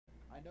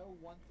know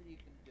one thing you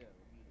can do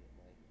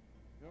immediately.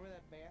 Remember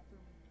that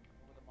bathroom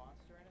with a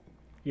monster in it?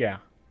 Yeah.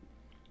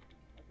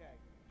 Okay,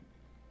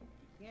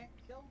 you can't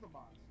kill the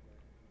monster,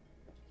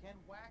 but you can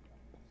whack him.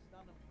 You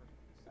stun him for a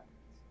few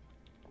seconds.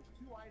 There's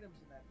two items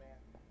in that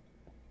bathroom.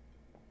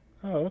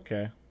 Oh,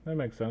 okay. That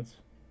makes sense.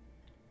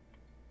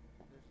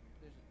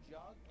 There's a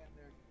jug and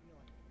there's a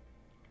healing pool.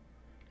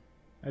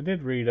 I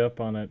did read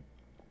up on it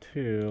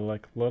too,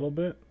 like a little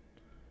bit.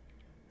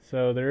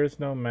 So there is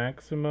no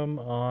maximum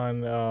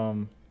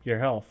on your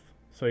health.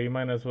 So you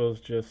might as well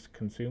just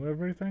consume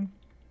everything.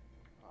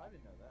 Oh, I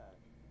didn't know that.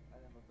 I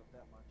didn't look up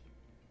that much.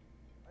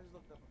 I just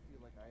looked up a few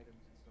like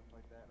items and stuff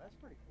like that. That's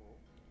pretty cool.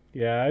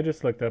 Yeah, I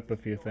just looked up a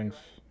Did you few eat all things.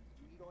 your Did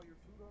you eat all your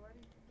food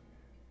already?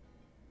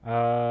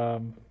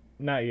 Um,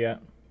 Not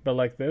yet. But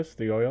like this,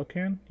 the oil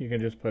can, you can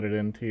just put it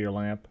into your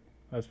lamp.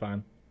 That's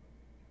fine.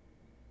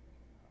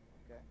 Oh,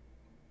 okay.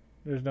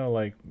 There's no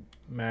like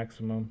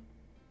maximum.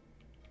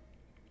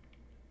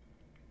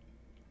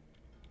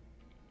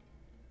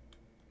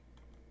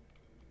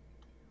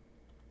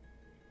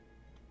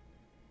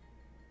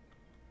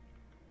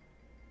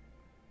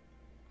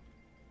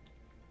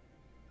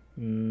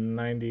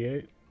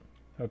 98.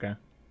 Okay.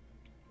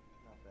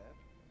 Not bad.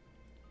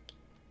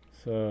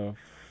 So Got your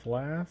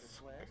flask.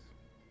 flask.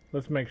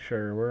 Let's make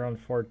sure we're on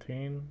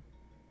 14.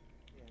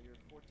 Yeah, you're at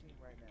 14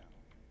 right now.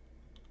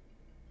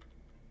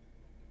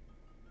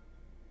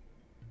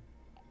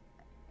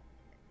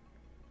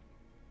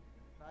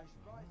 Now I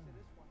should probably say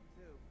this one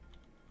too.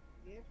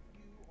 If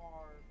you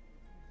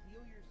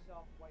heal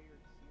yourself while you're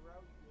at zero,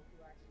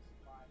 you'll actually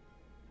survive the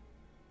game.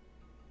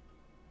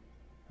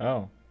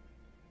 Oh.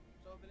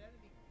 So if an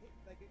enemy hit,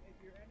 like if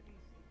your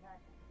enemies attack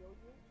and kill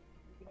you,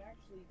 you can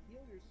actually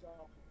heal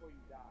yourself before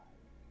you die,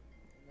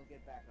 and you'll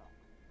get back up.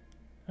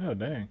 Oh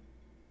dang.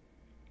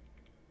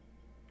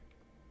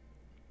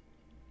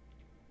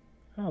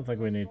 I don't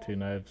think we Unless you need two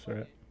also like knives, play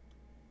right? it.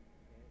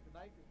 Yeah, the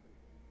knife is pretty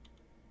good,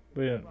 but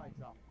We you should don't. probably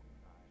drop both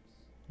knives.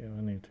 Yeah,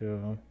 we need two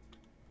of them.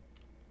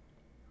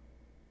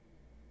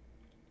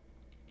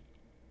 Yeah.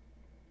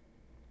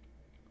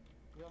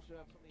 You also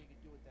have something you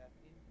can do with that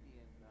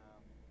Indian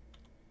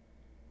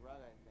rug,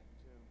 I think,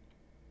 too.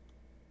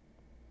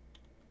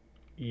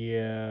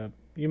 Yeah.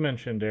 You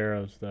mentioned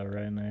arrows though,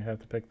 right? And I have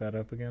to pick that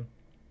up again.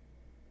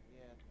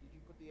 Yeah. Did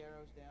you put the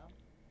arrows down?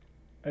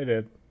 I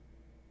did.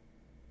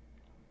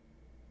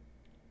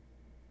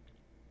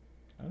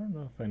 I don't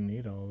know if I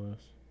need all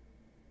this.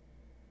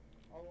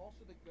 Oh,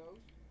 also the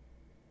ghost.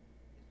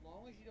 As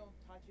long as you don't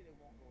touch it, it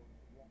won't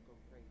go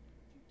crazy.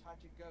 If you touch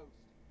a ghost,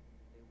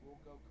 they will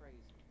go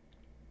crazy.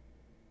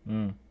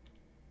 Hmm.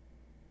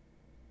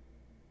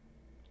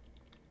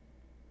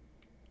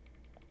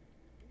 I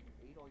think you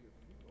ate all your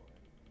food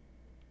already.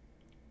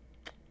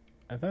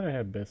 I thought I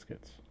had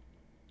biscuits.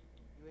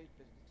 You ate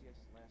biscuits, yes,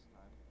 last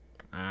time.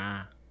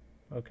 Ah.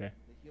 Okay.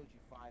 They healed you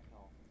 5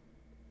 health.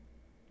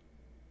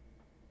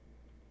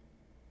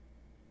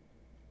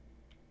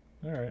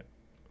 All right.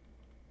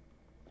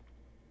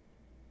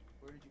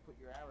 Where did you put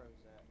your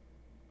arrows at?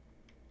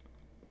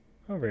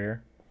 Over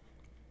here.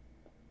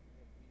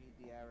 Yep, you need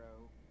the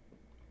arrow.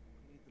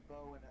 You need the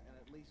bow and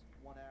at least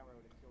one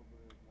arrow to kill the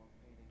one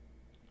painting.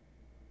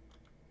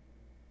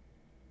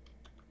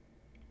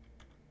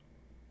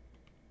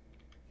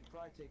 You should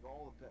probably take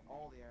all the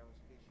arrows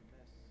in case you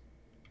miss.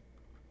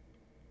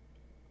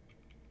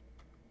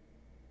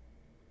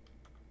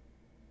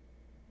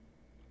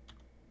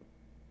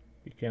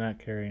 You cannot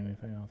carry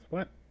anything else.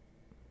 What?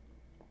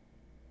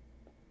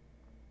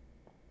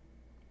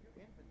 Your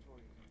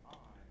inventory is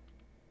odd.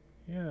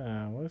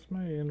 Yeah. Why's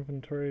my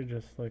inventory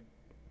just like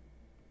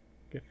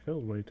get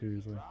filled way You too keep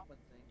easily? dropping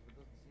things, but it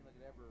doesn't seem like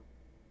it ever.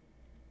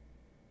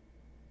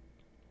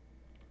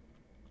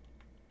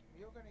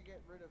 You're gonna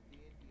get rid of the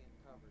Indian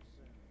cover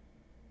soon.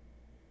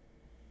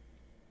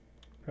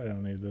 Probably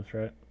don't need this,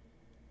 right?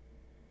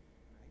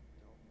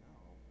 I don't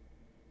know.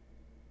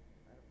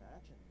 I'd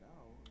imagine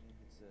no. I mean,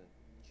 it's a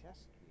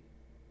chest key.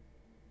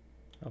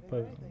 I'll If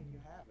put anything, you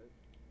have it.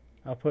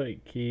 I'll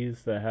put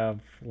keys that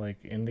have like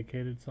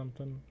indicated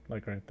something,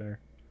 like right there,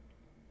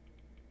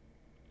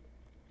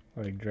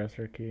 like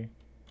dresser key.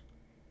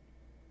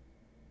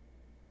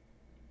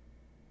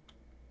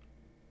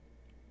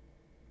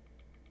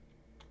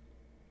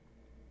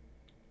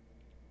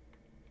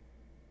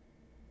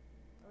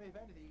 I mean, if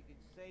anything, you can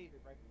save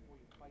it right before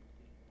you fight the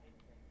thing.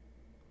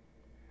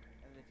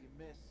 And if you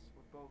miss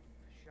with both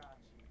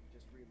shots, you can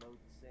just reload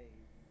the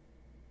save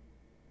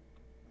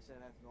instead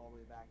of having to go all the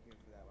way back here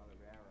for that other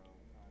arrow all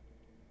the time.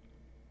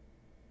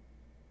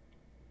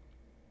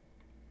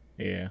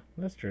 Yeah,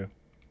 that's true.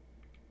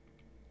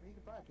 I mean, you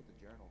could probably put the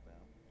journal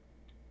down.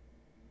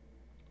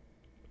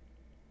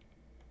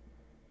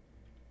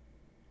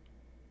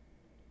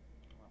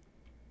 Come on.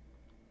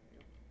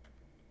 Yep.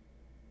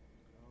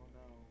 Oh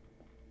no.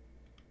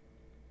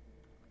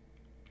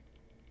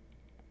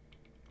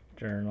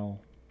 Journal,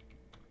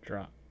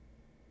 drop.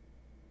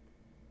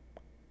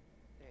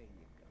 There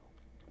you go.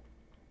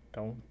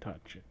 Don't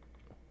touch it.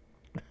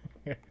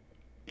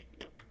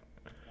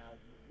 Now,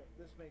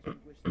 this makes me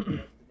wish there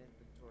wasn't an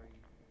inventory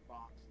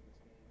box in this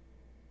game.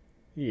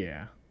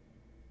 Yeah.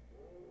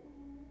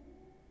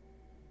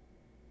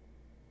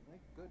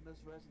 Thank goodness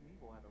Resident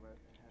Evil had that.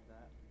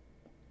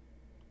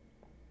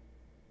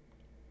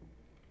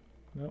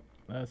 Nope,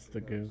 that's the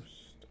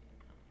ghost. You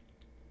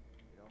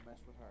don't mess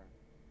with her.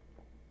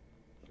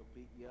 She'll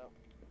beat you up.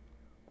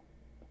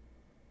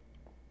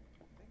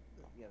 I think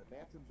yeah, the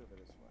bathroom's over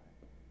this way.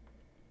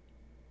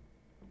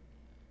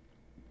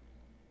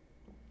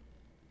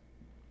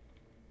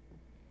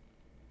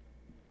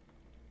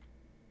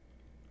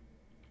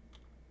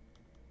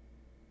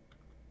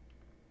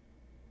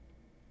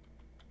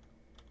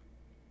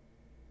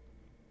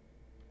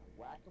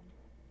 Whack him,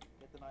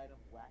 get an item,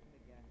 whack him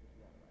again, get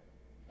the other item.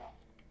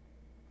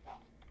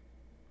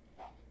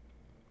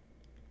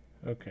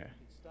 Okay. You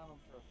can stun him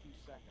for a few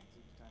seconds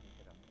each time you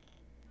hit him.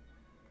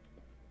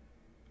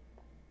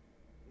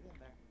 Get in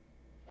there.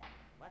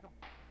 Whack him.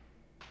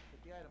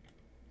 Get the item.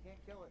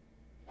 Can't kill it.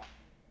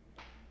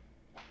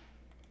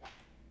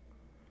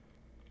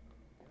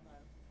 Get an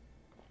item.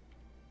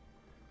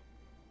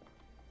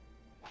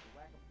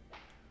 Whack him.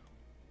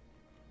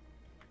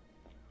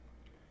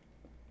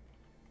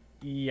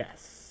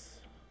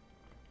 Yes.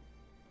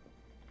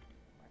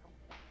 Whack him.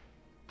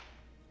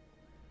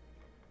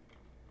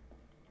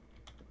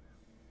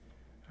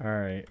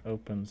 Alright,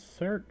 open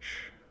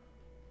search.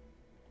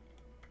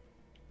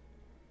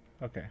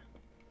 Okay. Okay, now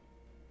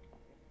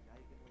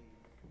you can leave.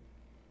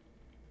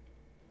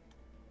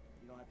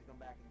 You don't have to come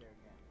back in there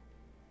again.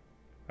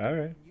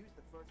 Alright. You can use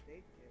the first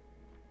aid kit.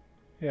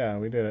 Yeah,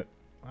 we did it.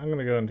 I'm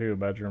gonna go into a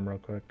bedroom real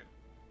quick.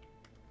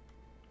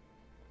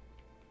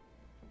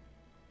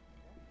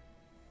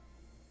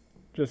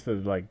 Just to,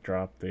 like,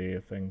 drop the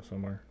thing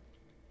somewhere.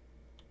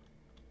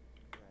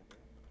 Good idea.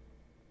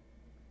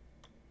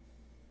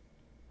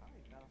 Oh,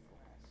 you got a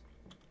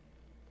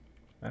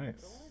flask.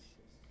 Nice. Delicious.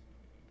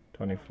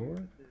 24?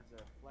 There's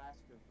a flask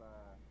of,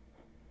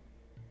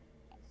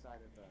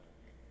 inside of,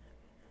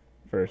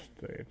 First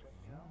aid.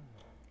 you know?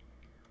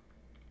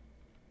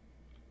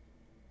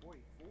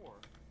 44?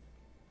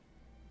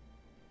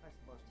 That's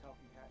the most health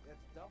you have.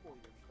 That's double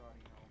your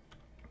starting health.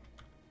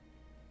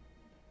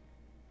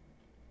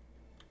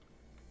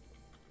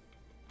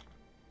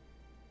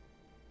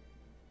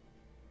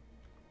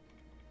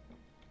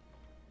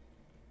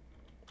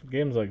 The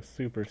game's like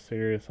super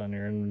serious on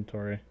your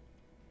inventory.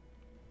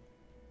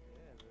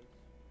 Yeah, it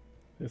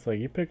is. It's like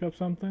you pick up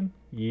something,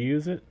 you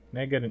use it,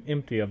 now you get an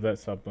empty of that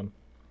something.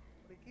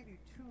 They give you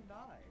 2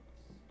 knives.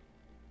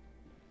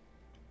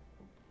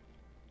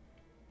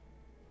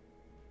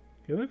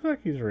 He looks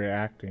like he's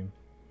reacting.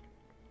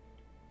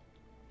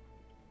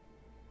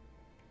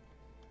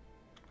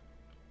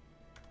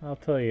 I'll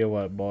tell you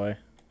what, boy.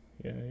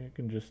 Yeah, you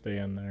can just stay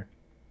in there.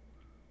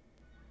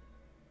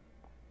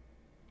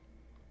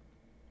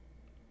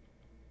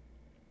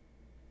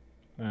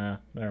 Ah,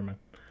 never mind.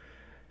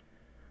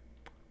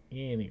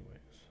 Anyways. I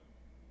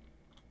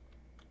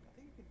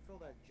think you can fill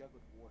that jug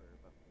with water,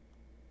 but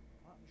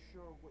I'm not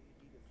sure what you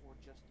need it for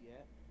just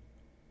yet.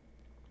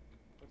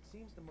 But it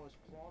seems the most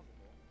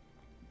plausible.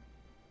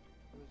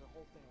 There's a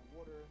whole thing of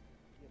water,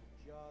 you have a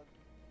jug.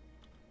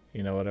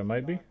 You know what it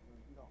might be? No.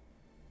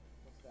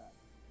 What's that?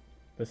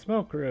 The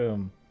smoke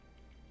room.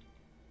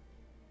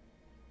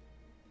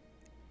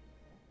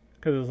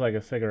 Because it's like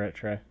a cigarette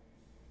tray.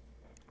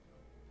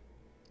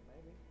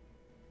 Maybe.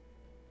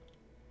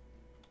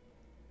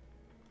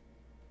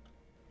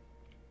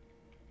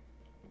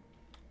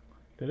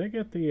 Did I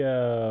get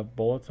the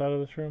bullets out of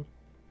this room?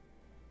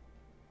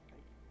 I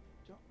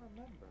don't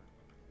remember.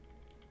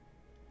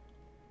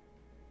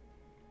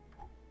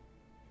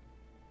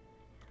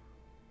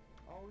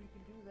 Oh, you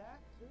can do that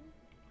too?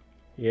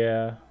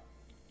 Yeah.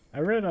 I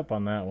read up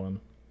on that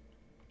one.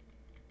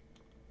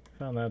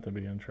 Found that to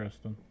be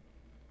interesting.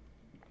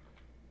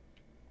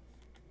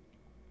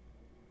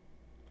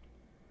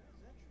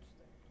 That's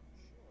interesting.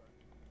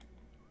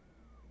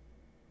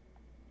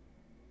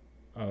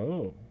 Sure.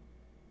 Oh.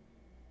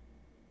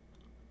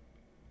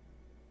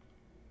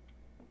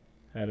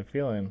 I had a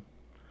feeling.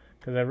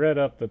 Because I read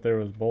up that there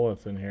was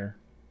bullets in here.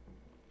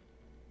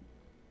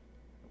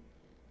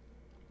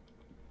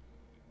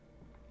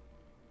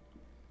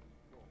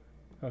 Cool.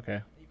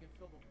 Okay. You can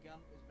fill the gun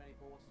as many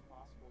bullets as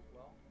possible as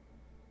well.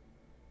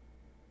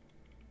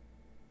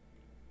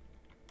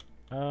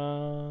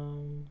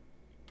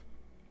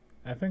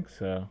 I think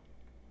so.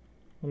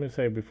 Let me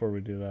say before we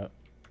do that.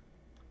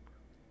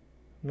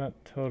 I'm not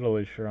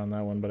totally sure on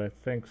that one, but I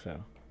think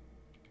so.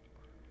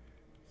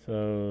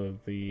 So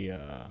the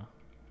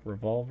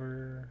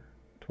revolver,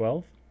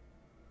 12?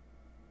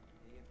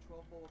 You have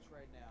 12 bullets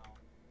right now.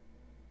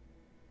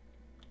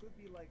 Could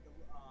be like a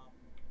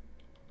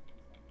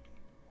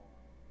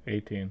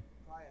 18.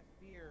 Try a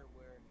fear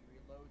where if you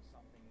reload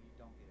something, you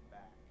don't get it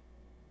back.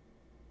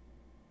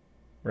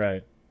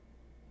 Right.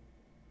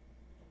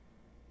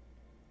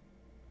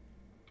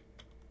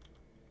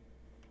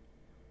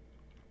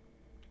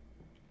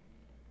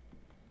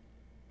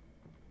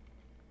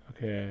 Okay.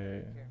 Be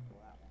careful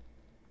of that one.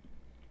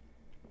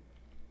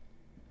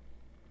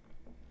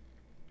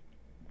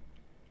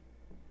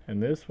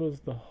 And this was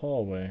the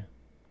hallway.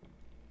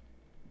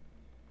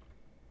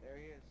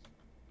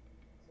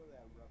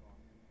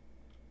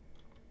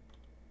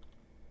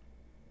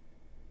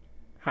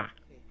 Ha!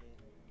 hit.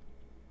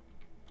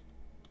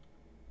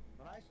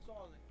 When I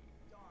saw it,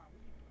 darn, we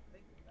didn't even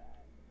think of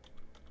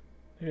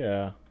that.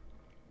 Yeah.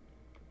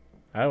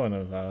 I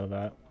wouldn't have thought of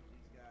that. One of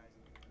these guys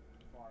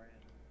far in.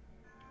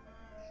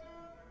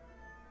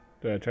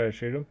 Did I try to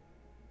shoot him?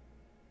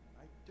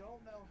 I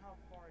don't know how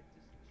far a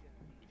distance you have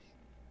to be to shoot.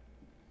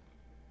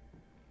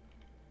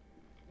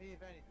 Maybe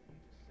if anything, you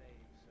just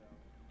save, so.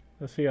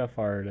 Let's see how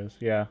far it is.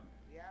 Yeah.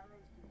 The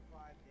arrows do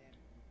 5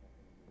 damage each, I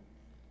believe.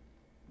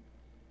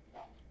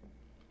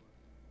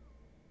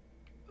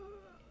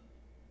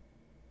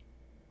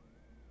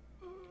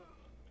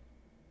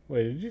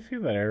 Wait, did you see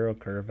that arrow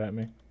curve at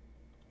me?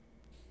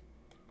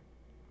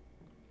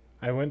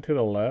 I went to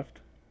the left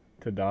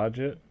to dodge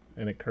it,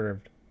 and it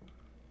curved.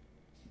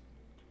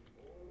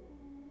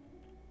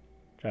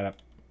 Shut up.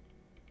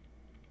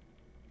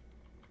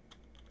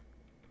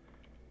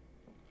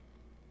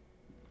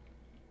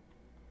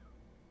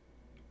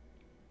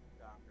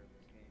 Doctor,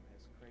 this game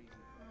is crazy.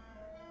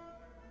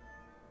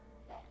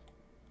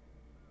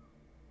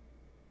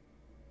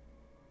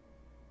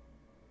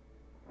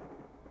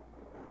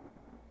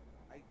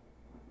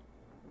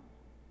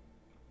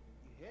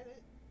 You hit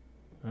it.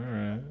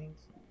 Alright.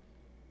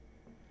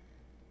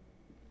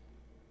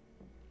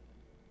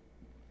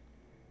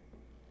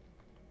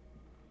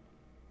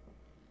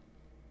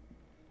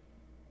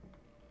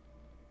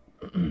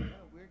 Kind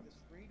of weird the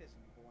screen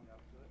isn't pulling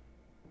up to it.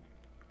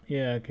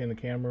 Yeah, can the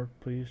camera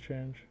please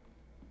change?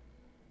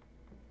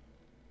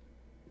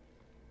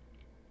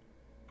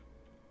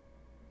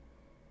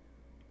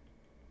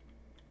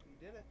 You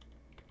did it.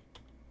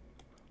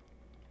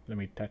 Let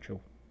me touch you. You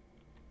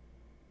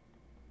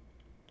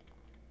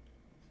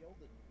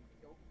killed it. You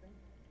killed the thing.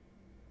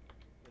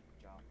 Good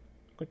job.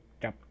 Good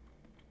job.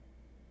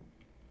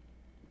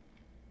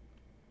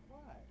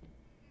 What?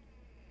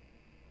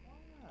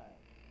 What?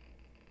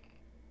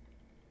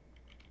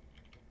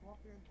 Come up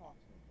here and talk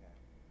to me, Jack.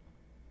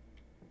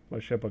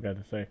 What Shippo got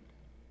to say?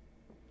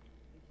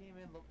 He came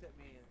in, looked at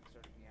me, and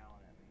started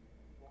yelling at me.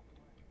 He walked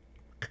away.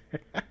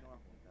 He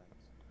normally does.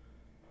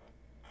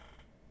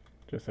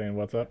 Just saying,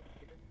 what's up?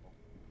 Yeah,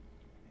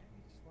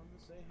 he just wanted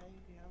to say, hey,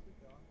 how's it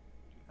going?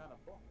 We found a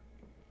book.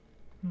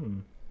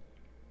 Hmm.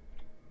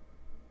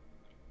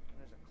 And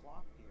there's a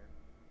clock here.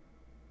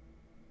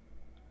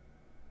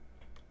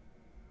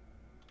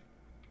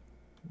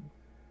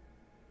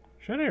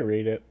 Should I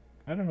read it?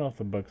 I don't know if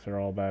the books are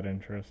all that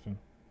interesting.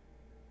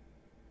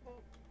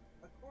 Well,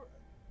 from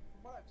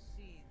what I've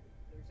seen,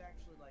 there's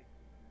actually like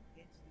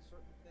hints to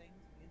certain things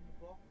in the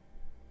book.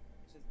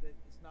 It's just that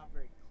it's not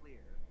very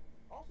clear.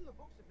 Also, the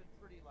books have been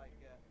pretty like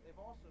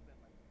they've also been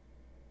like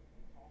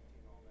they talk to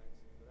you and all that,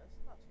 so that's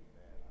not too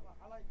bad.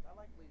 I like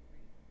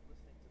listening to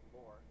the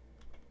lore.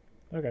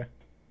 Okay.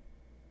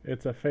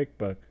 It's a fake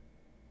book.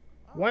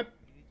 Oh, What?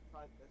 You need to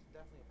try. That's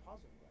definitely a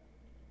puzzle then.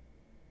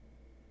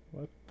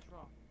 What? What's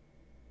wrong?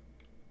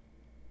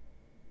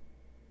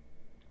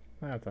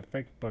 That's a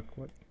fake book.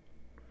 What?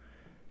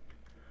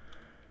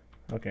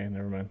 Okay,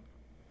 never mind.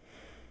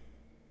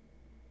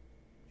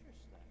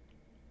 Interesting.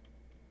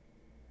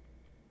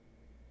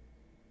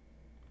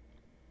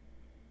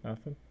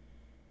 Nothing?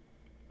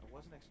 I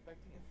wasn't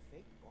expecting a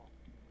fake book.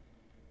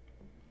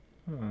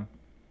 Huh.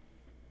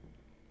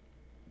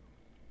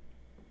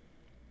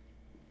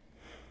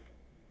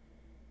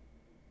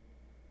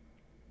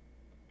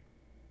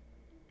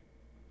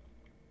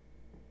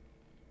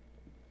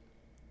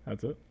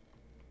 That's it.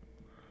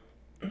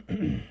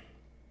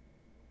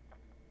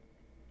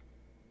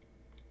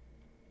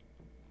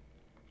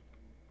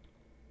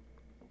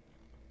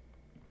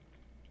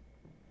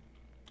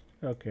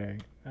 Okay,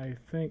 I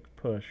think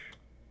push.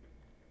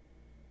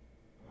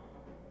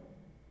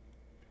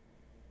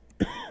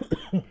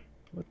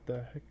 What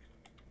the heck?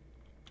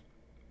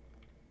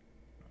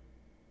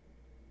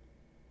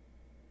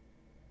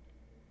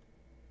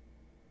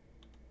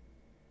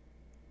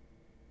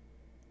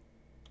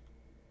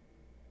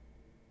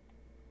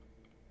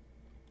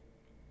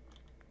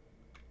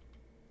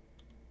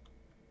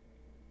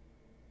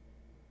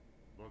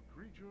 The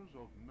Creatures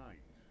of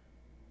Night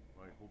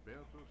by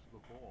Hubertus the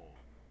Bald,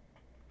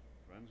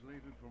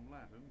 translated from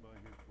Latin by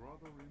his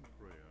brother in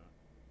prayer,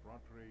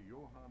 Fratre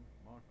Johann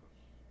Marcus.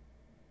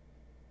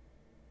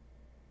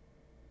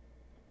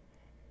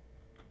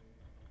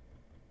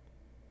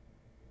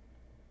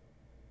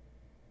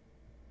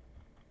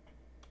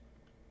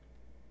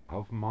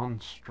 Of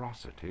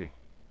monstrosity.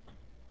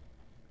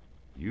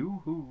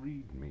 You who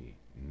read me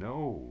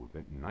know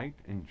that night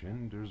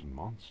engenders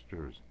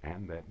monsters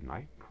and that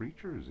night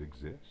creatures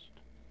exist.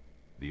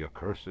 The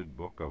accursed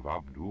book of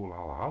Abdul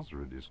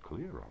al-Hazred is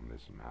clear on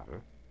this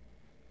matter.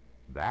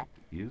 That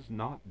is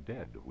not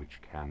dead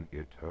which can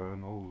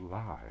eternal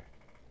lie.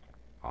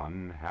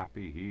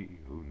 Unhappy he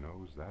who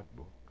knows that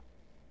book.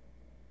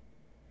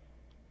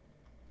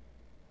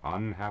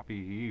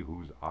 Unhappy he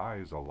whose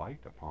eyes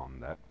alight upon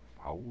that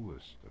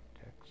foulest of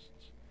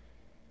texts.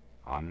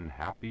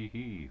 Unhappy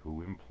he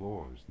who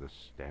implores the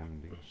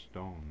standing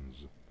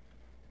stones,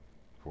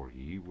 for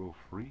he will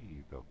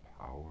free the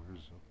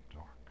powers of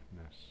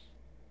darkness.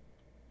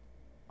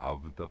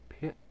 Of the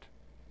pit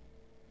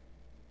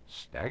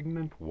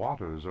Stagnant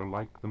waters are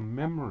like the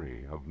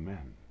memory of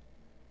men.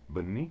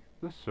 Beneath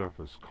the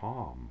surface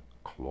calm,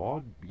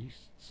 clawed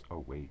beasts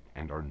await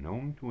and are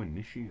known to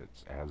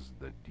initiates as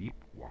the Deep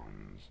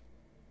Ones.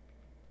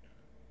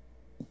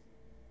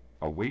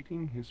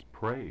 Awaiting his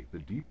prey, the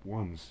Deep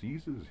One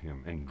seizes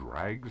him and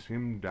drags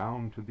him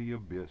down to the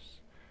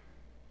abyss,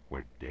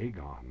 where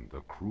Dagon,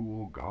 the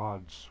cruel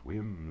god,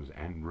 swims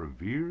and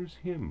reveres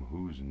him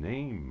whose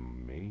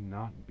name may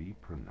not be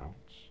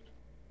pronounced.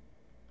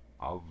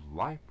 Of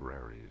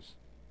libraries,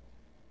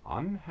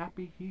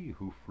 unhappy he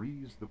who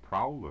frees the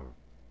prowler,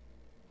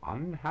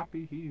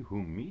 unhappy he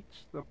who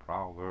meets the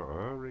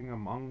prowler erring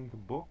among the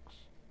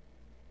books.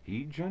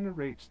 He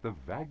generates the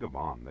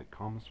vagabond that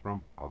comes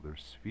from other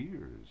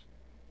spheres.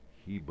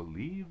 He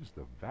believes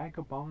the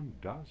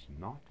vagabond does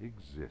not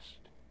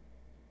exist.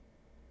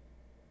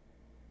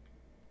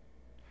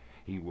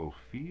 He will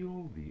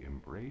feel the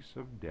embrace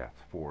of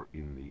death, for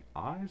in the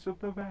eyes of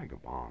the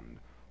vagabond,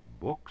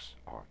 books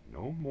are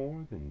no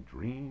more than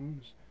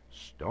dreams,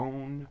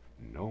 stone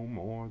no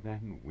more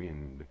than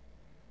wind.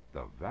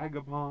 The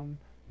vagabond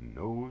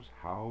knows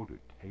how to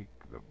take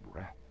the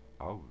breath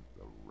of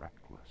the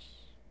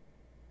reckless.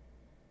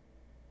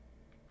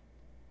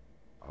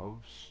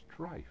 Of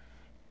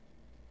strife,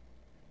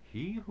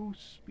 he who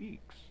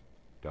speaks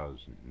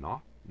does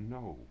not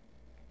know,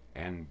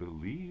 and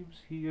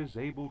believes he is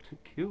able to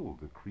kill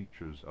the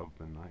creatures of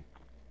the night.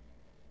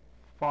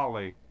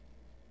 Folly.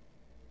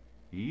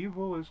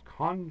 Evil is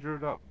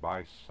conjured up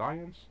by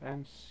science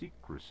and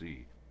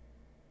secrecy.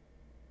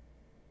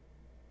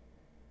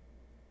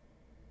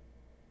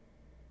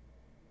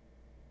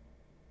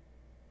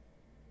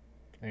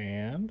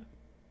 And?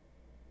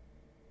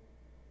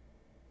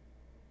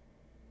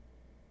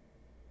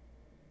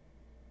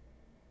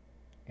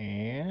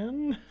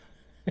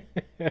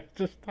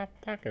 Just stop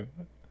talking.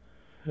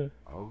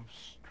 Of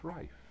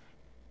strife.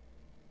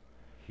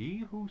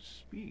 He who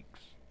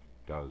speaks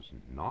does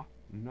not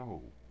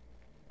know,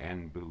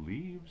 and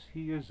believes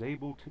he is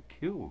able to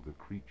kill the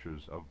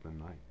creatures of the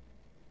night.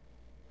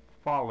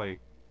 Folly.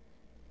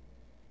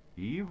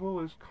 Evil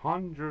is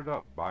conjured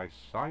up by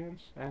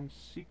science and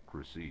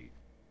secrecy.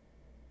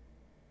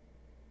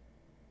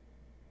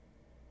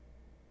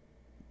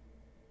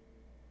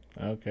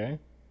 Okay.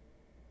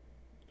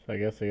 So I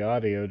guess the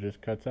audio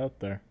just cuts out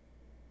there.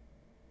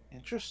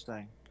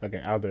 Interesting.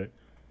 Okay, I'll do it.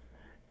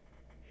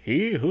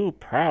 He who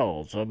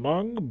prowls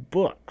among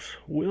books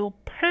will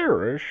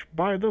perish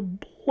by the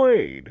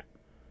blade.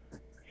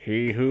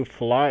 He who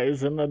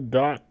flies in the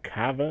dark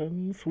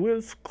caverns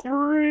will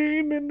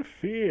scream in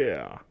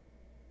fear.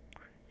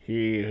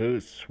 He who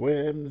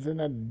swims in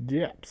the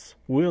depths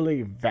will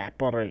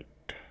evaporate.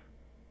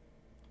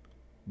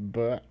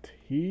 But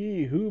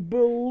he who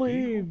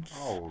believes... He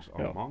who prowls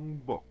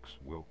among books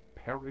will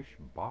perish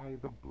by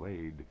the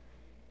blade.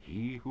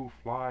 He who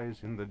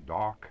flies in the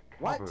dark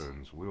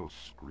caverns will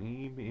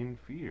scream in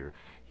fear.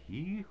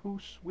 He who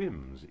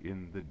swims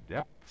in the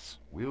depths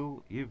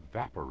will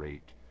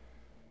evaporate.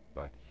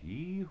 But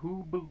he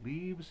who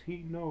believes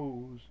he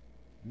knows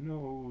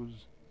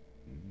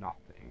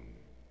nothing.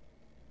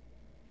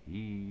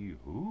 He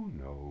who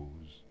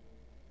knows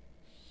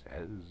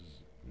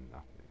says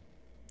nothing.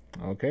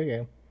 Okay,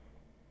 game.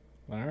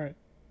 Alright.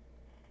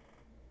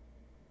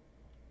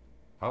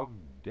 Of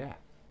death.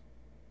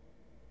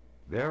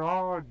 There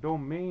are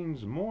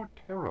domains more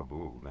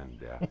terrible than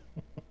death.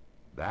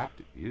 That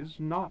is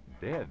not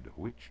dead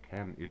which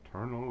can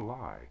eternal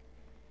lie.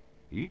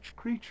 Each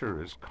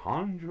creature is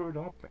conjured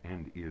up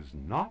and is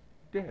not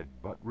dead,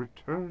 but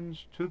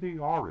returns to the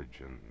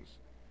origins.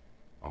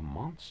 A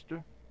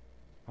monster,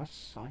 a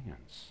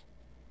science.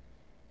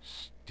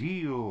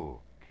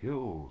 Steel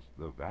kills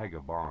the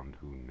vagabond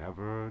who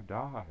never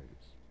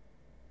dies.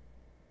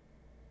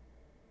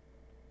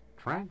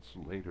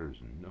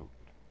 Translator's note.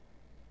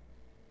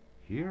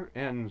 Here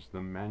ends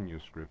the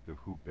manuscript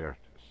of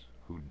Hubertus,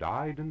 who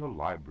died in the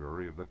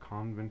library of the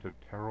convent of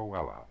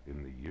Teruella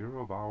in the year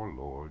of our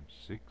Lord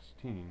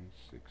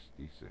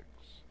 1666.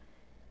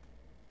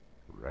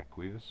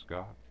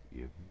 Requiescat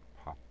in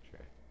pace.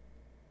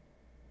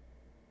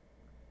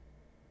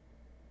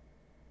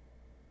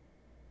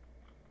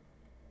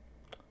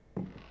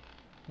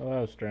 Well,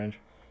 that was strange.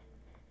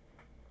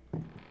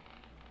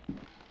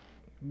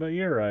 But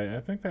you're right.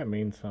 I think that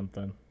means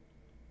something.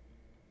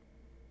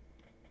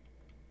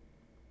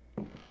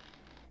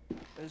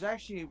 There's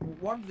actually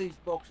one of these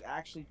books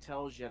actually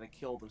tells you how to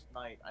kill this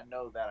knight. I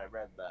know that. I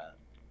read that.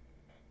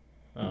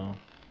 Oh,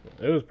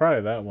 it was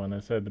probably that one.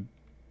 It said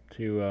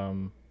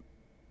to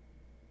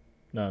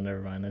No,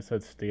 never mind. It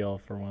said steal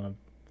for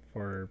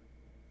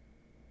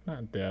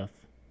not death.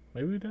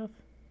 Maybe death.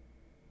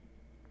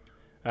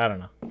 I don't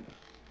know.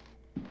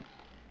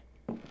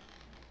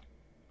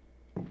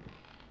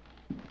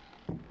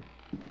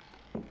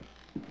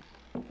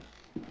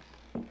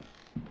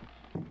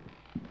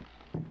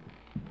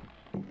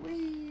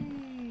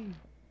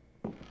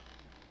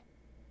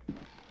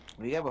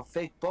 When you have a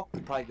fake book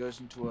that probably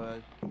goes into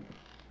an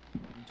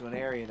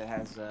area that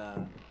has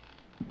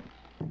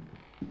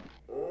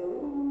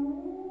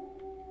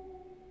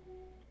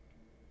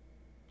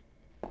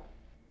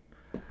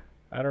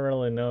I don't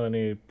really know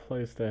any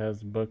place that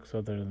has books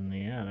other than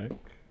the attic.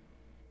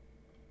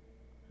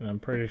 And I'm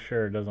pretty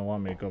sure it doesn't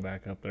want me to go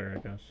back up there,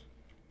 I guess.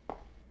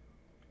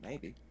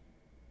 Maybe.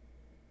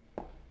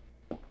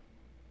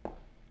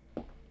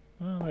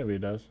 Well, maybe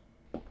it does.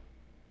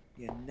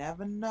 You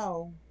never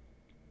know.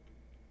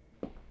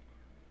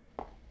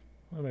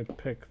 Let me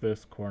pick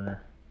this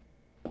corner.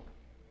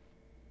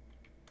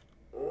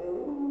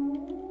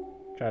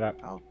 Shut up.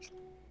 Ouch.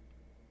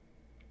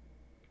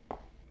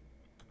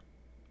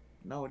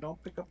 No,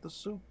 don't pick up the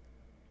soup.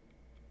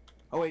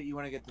 Oh wait, you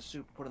want to get the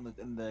soup put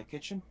in the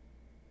kitchen?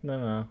 No,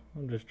 no,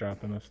 I'm just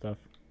dropping this stuff.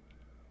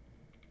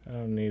 I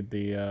don't need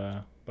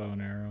the bow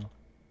and arrow.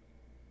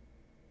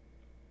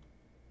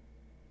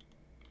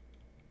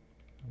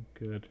 I'm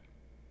good.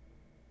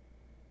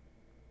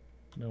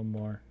 No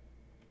more.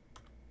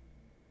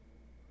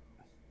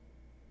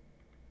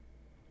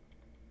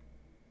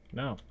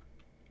 No.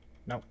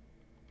 No.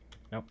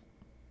 Nope.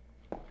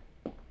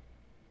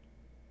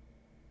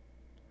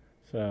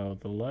 So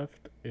the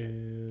left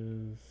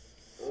is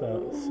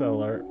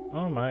cellar.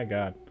 Oh my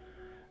god.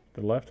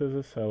 The left is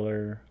a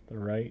cellar. The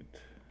right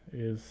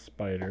is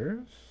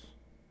spiders.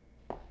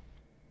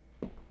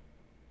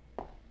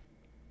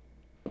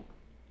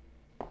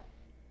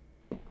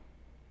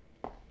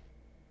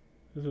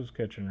 This is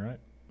kitchen,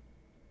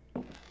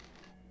 right?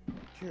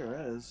 Sure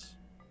is.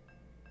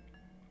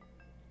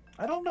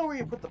 I don't know where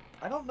you put the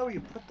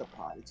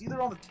pot. It's either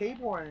on the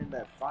table or in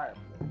that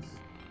fireplace.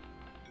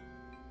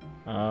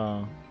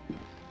 Oh.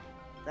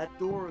 That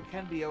door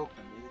can be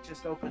opened. It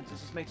just opens. It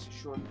just makes a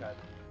shortcut.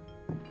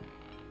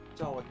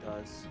 That's all it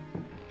does.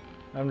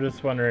 I'm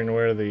just wondering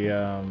where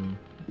the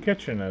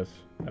kitchen is.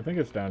 I think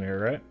it's down here,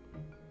 right?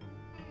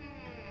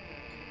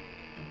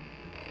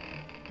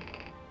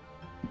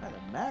 I'd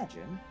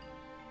imagine.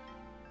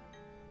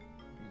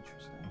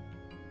 Interesting.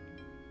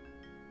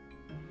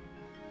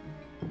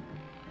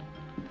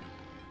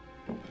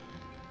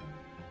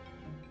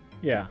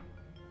 Yeah.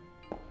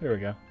 There we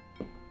go.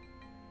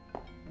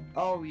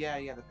 Oh yeah,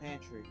 the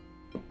pantry.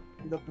 You're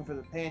looking for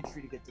the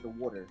pantry to get to the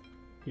water.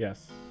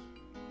 Yes.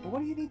 But what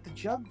do you need the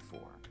jug for?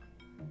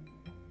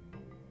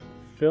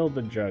 Fill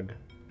the jug.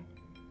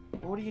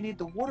 What do you need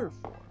the water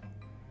for?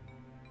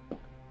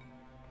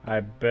 I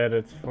bet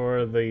it's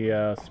for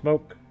the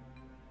smoke.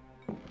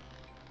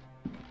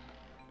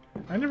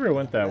 I never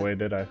went that way,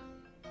 did I?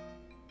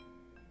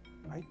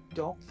 I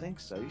don't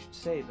think so. You should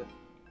save it.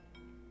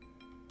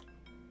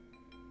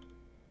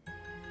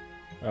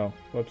 Oh,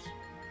 whoops.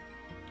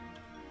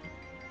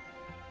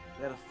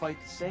 You gotta fight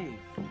to save.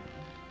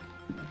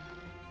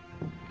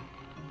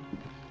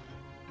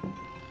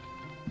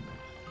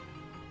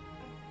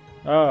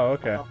 Oh,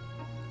 okay.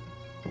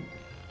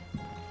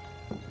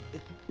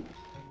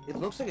 It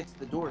looks like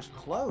the door is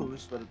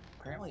closed, but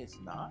apparently it's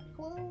not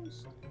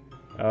closed.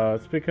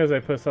 It's because I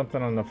put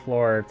something on the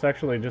floor. It's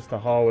actually just a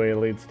hallway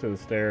leads to the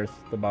stairs,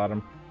 the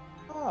bottom.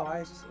 Oh,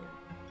 I see.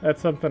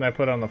 That's something I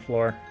put on the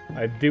floor.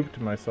 I duped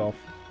myself.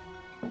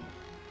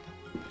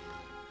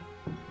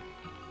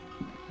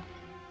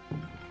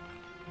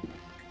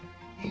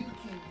 You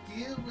can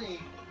do it.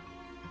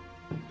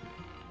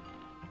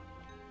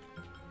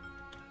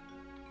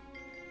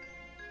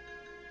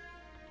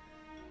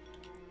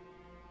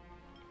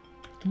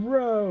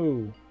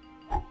 Throw!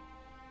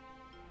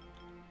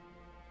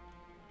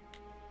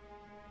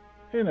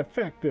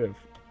 Ineffective.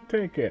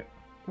 Take it.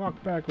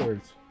 Walk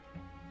backwards.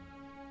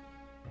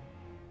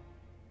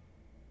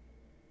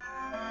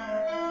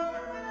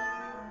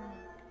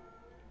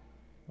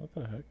 What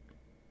the heck?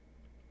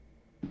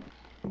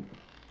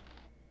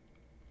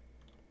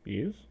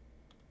 Bees?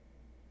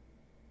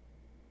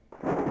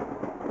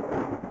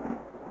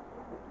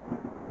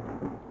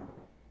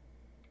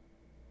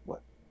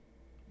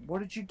 What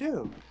did you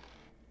do?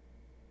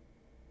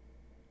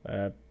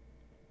 I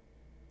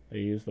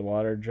used the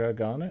water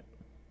jug on it.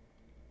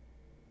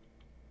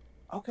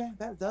 Okay,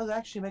 that does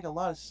actually make a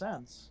lot of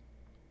sense.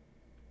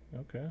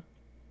 Okay.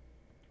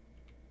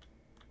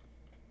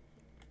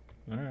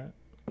 Alright.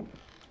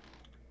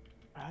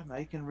 Now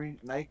you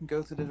can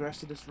go through the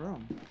rest of this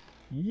room.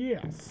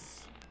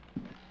 Yes!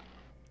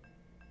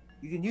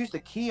 You can use the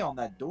key on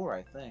that door,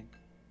 I think.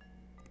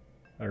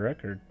 A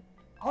record.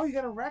 Oh, you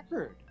got a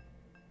record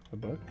A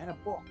book? and a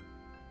book.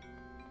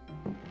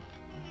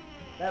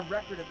 That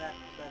record and that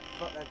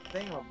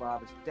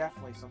thingamabob is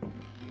definitely something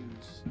you can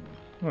use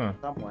Huh.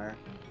 somewhere.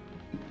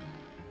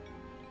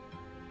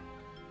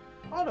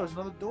 Oh, there's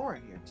another door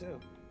in here too.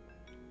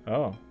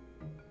 Oh.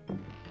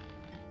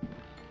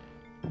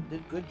 Did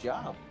a good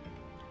job.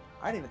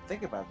 I didn't even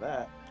think about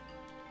that.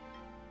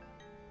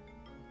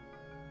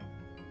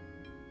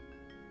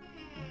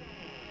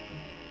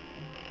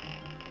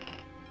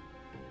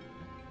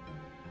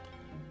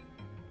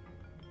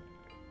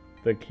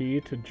 The key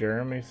to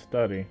Jeremy's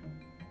study.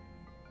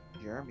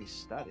 Jeremy's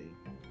study.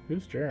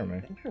 Who's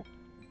Jeremy?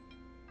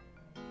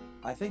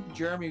 I think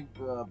Jeremy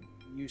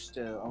used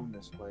to own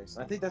this place.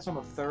 I think that's on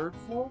the 3rd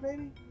floor,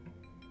 maybe?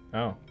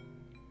 Oh.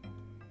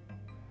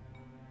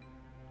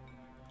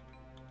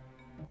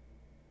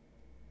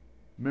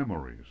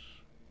 Memories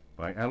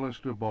by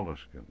Alistair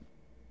Boleskine.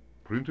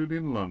 Printed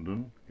in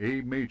London,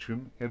 A.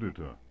 Machin,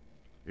 editor.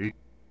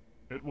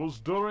 It was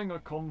during a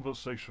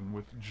conversation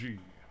with G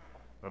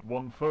that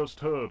one first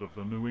heard of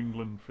the New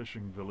England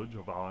fishing village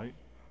of Eye.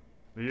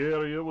 The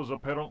area was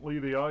apparently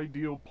the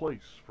ideal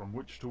place from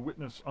which to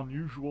witness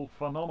unusual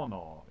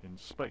phenomena in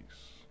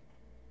space.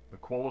 The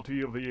quality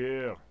of the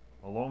air,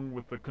 along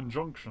with the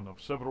conjunction of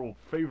several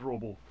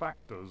favorable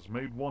factors,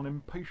 made one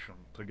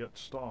impatient to get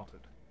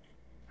started.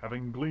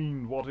 Having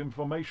gleaned what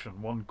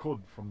information one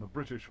could from the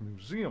British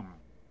Museum,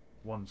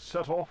 one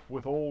set off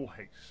with all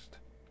haste.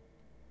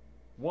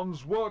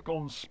 One's work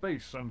on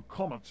space and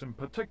comets in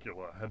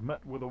particular had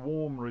met with a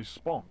warm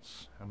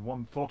response, and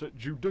one thought it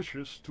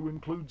judicious to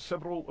include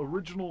several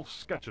original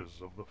sketches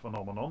of the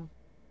phenomenon,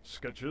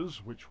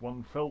 sketches which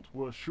one felt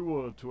were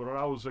sure to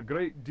arouse a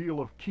great deal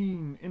of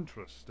keen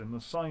interest in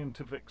the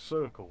scientific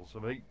circles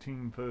of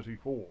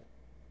 1834.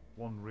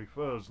 One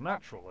refers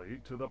naturally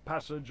to the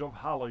passage of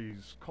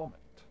Halley's comet.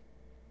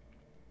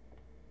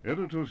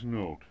 Editor's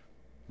note: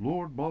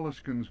 Lord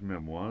Boleskine's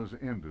memoirs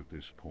end at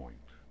this point.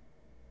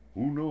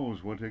 Who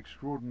knows what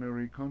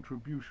extraordinary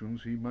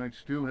contributions he might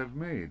still have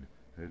made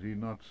had he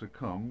not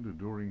succumbed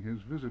during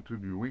his visit to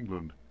New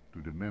England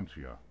to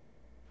dementia,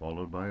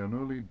 followed by an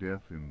early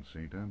death in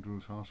St.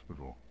 Andrew's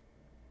Hospital.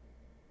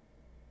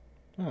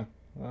 Huh.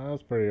 Well, that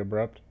was pretty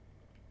abrupt.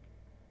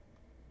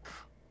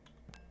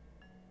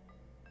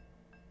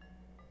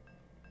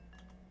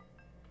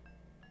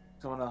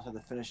 Someone else had to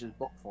finish his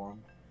book for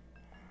him.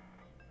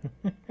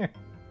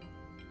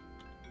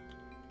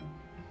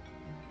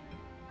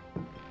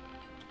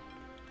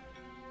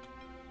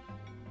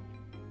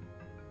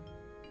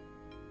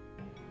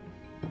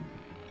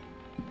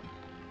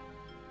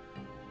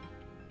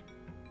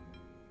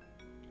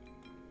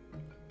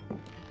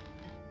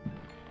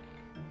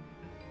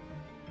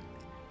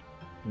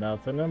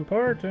 Nothing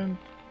important.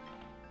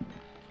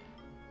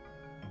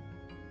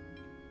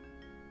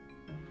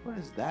 What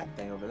is that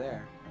thing over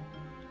there?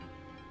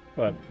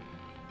 What?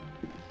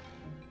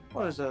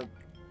 What is a...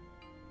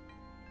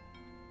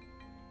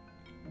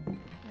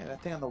 Yeah,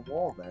 that thing on the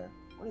wall there.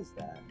 What is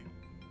that?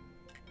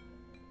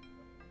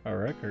 A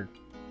record.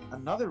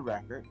 Another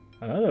record.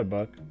 Another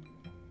book.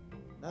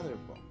 Another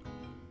book.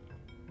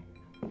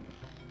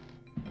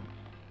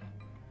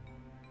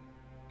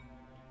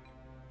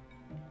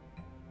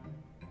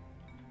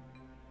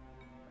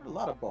 There are a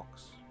lot of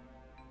books.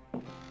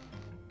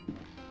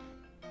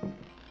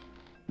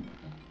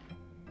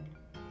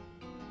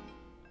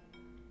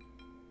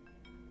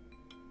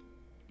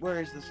 Where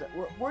is this?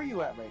 Where are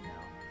you at right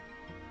now?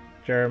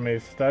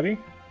 Jeremy's study.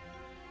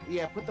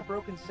 Yeah, put the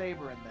broken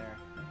saber in there.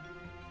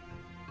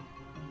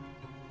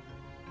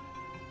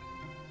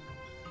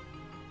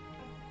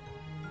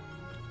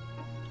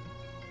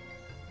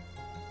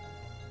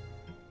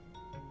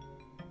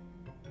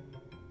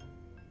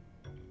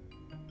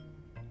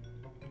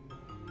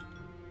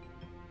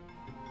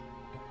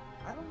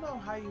 I don't know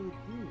how you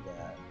would do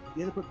that.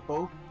 You had to put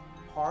both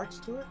parts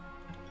to it?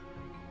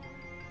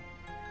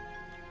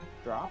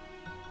 Drop?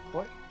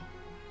 Put?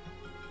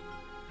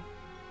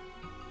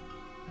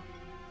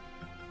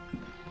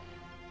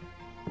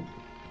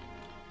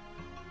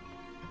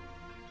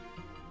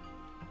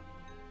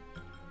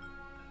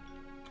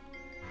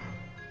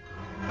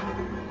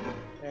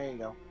 There you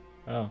go.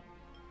 Oh.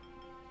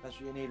 That's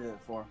what you needed it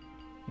for.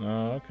 Oh,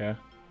 okay.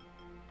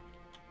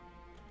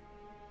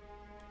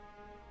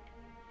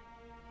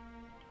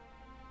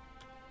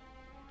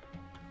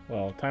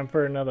 Well, time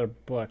for another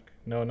book.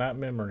 No, not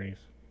memories.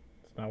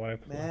 It's not what I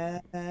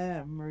planned.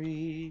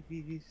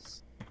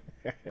 Memories.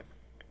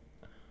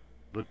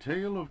 The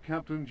Tale of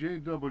Captain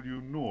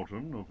J.W.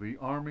 Norton of the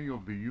Army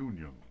of the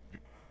Union.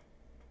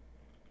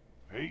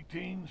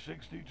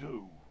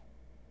 1862.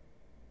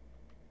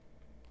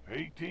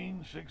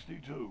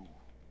 1862.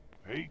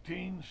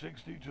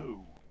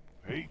 1862.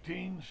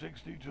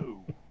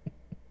 1862.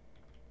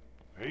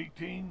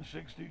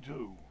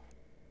 1862.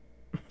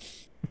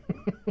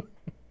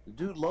 The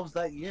dude loves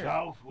that year.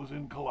 South was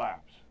in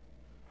collapse.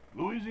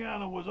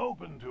 Louisiana was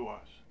open to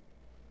us.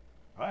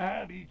 I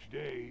had each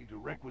day to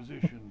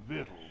requisition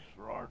victuals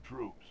for our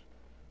troops,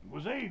 and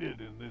was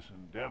aided in this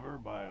endeavor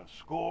by a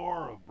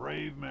score of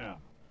brave men.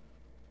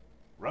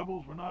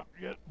 Rebels were not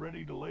yet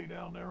ready to lay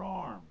down their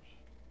arms.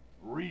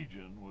 The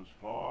region was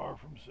far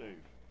from safe.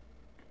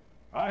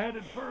 I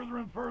headed further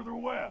and further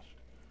west,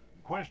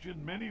 and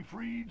questioned many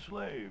freed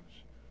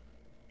slaves.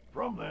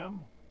 From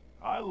them,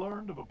 I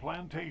learned of a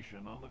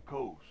plantation on the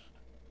coast.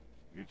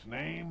 Its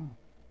name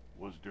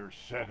was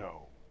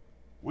Derceto.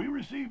 We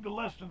received a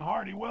less than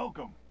hearty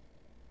welcome.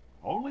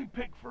 Only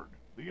Pickford,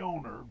 the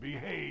owner,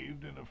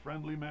 behaved in a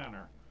friendly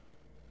manner.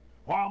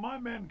 While my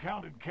men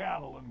counted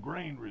cattle and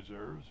grain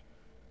reserves,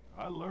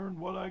 I learned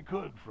what I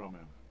could from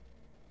him.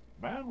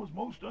 Man was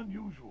most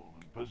unusual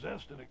and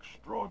possessed an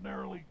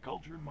extraordinarily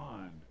cultured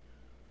mind.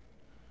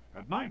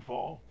 At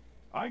nightfall,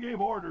 I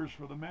gave orders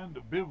for the men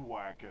to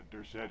bivouac at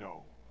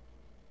Derceto.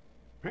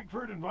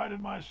 Pickford invited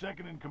my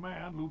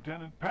second-in-command,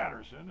 Lieutenant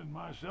Patterson, and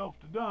myself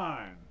to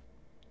dine.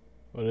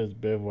 What does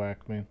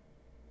bivouac mean?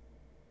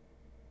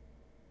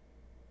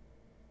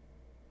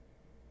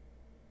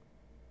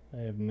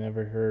 I have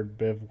never heard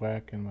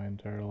bivouac in my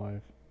entire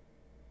life.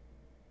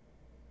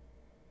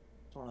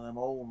 It's one of them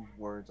old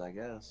words, I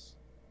guess.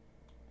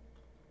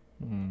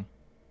 Hmm.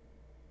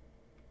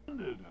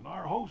 And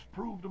our host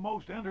proved a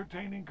most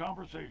entertaining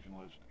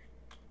conversationalist.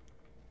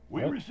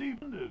 We What?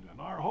 received and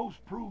our host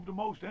proved a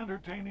most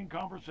entertaining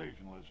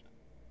conversationalist.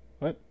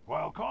 What?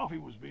 While coffee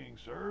was being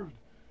served,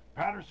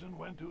 Patterson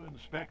went to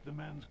inspect the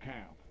men's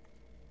camp.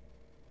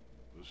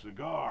 The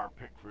cigar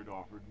Pickford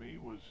offered me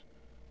was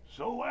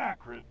so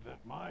acrid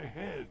that my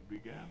head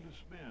began to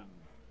spin.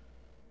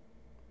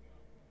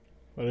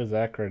 What does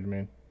acrid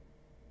mean?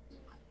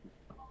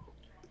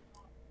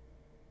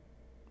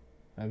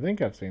 I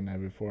think I've seen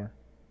that before.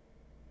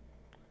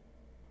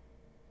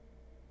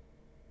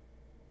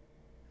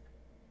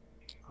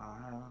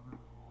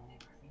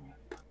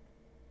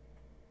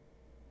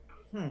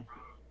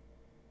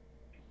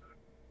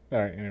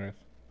 Alright, anyways.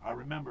 I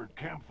remembered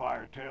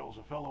campfire tales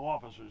of fellow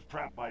officers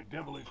trapped by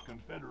devilish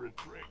Confederate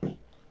tricks.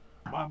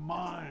 My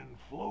mind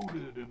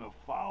floated in a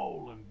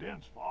foul and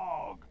dense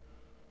fog,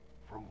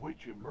 from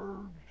which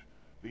emerged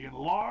the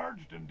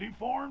enlarged and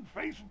deformed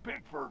face of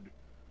Pickford.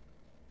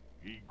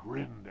 He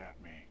grinned at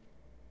me.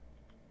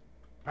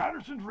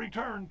 Patterson's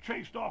return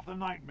chased off the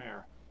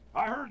nightmare.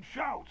 I heard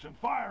shouts and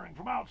firing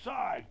from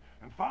outside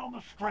and found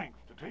the strength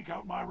to take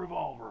out my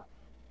revolver.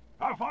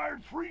 I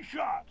fired 3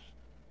 shots.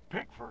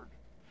 Pickford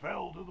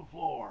fell to the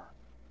floor.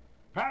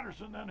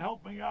 Patterson then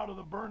helped me out of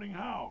the burning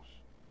house.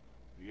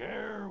 The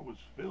air was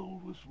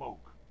filled with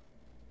smoke.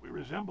 We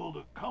resembled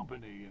a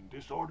company in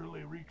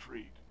disorderly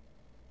retreat.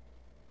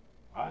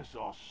 I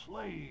saw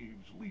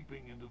slaves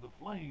leaping into the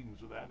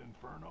flames of that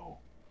inferno.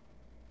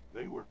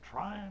 They were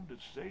trying to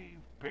save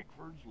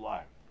Pickford's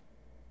life.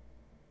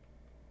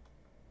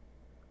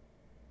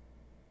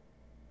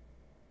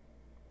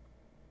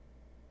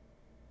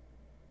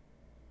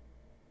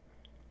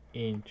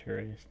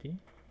 Interesting.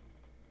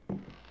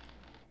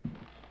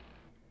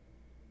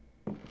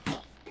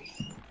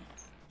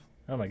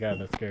 Oh my god,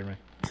 that scared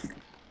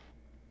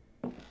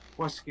me.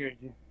 What scared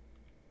you?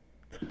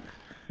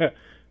 It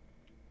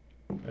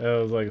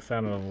was like the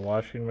sound of a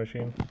washing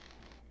machine.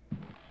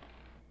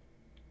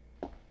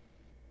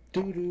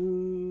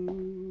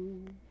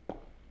 Doo-doo.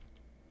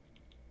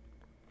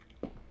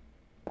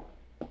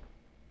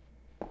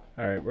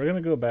 Alright, we're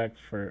gonna go back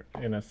for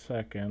in a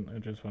second. I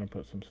just want to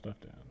put some stuff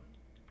down.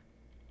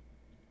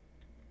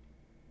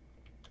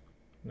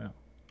 No.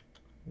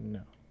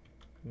 No.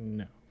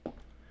 No.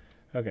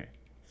 Okay,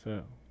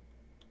 so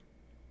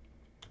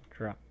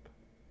drop.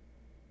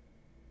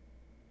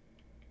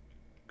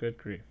 Good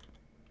grief.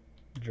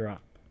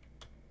 Drop.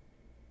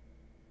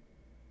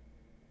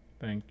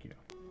 Thank you.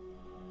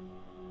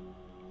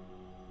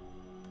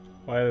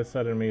 Why the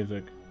sudden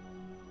music?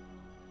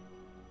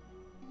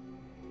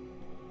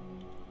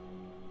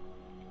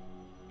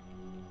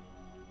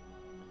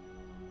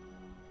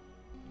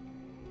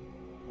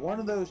 One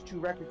of those 2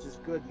 records is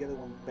good, the other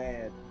one's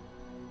bad.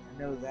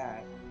 I know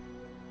that.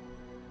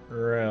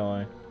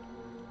 Really?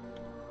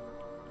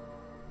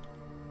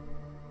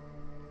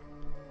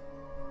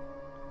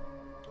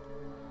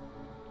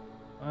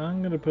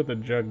 I'm gonna put the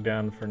jug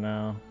down for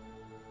now.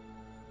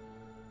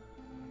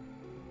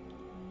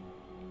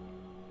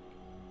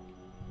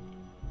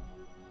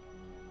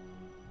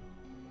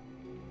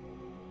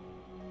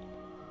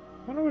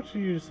 I wonder what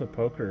you use the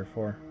poker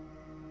for.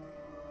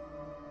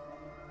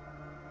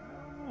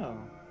 Oh.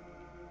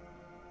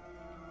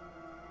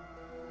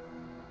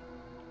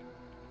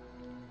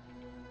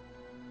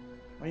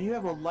 Well, you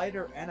have a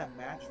lighter and a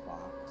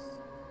matchbox.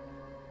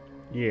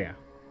 Yeah.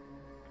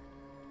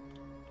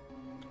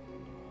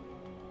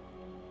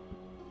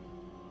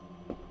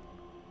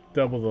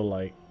 Double the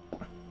light.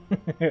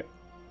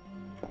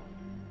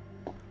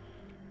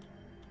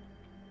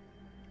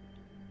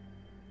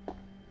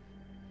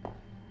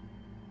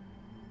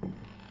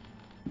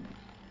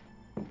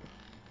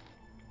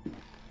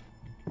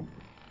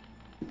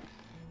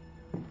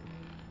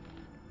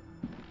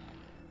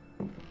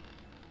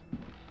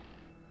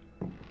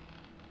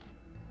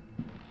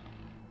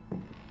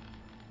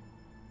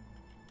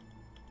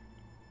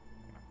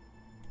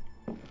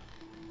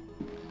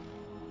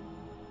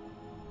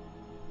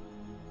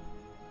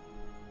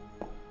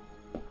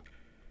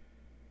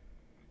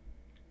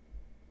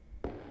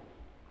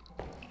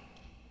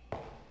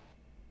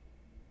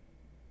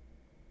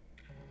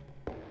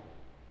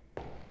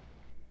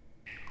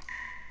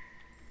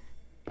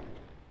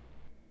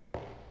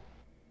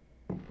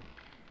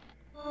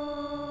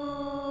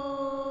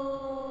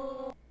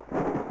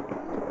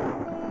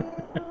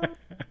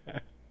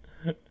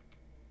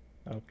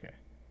 Okay.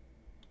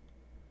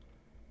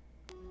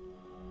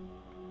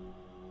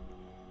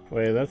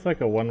 Wait, that's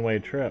like a one-way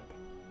trip.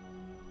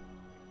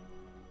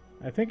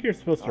 I think you're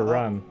supposed to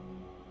run.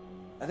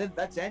 I think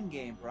that's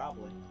endgame,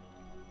 probably.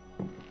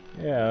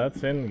 Yeah,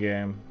 that's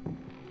in-game.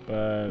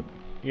 But,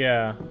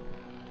 yeah.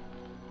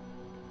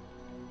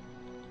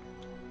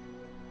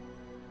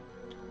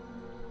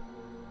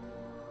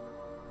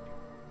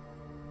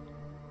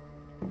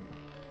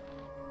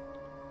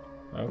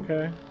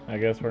 Okay, I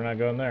guess we're not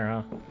going there,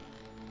 huh?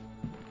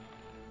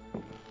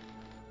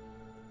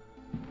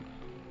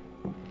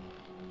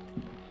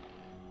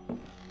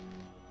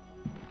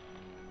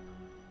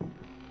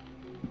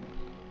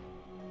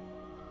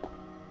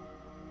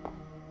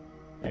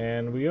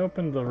 And we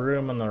opened the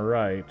room on the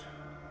right.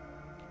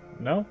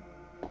 No?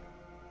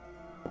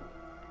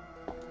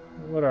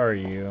 What are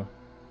you?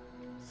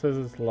 It says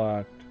it's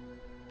locked.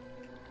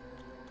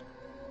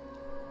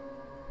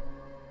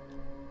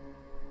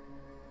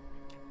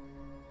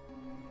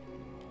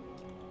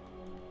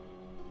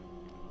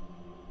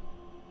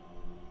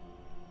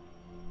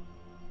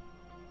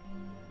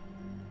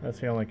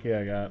 That's the only key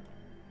I got.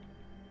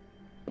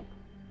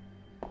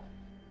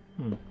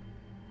 Hmm.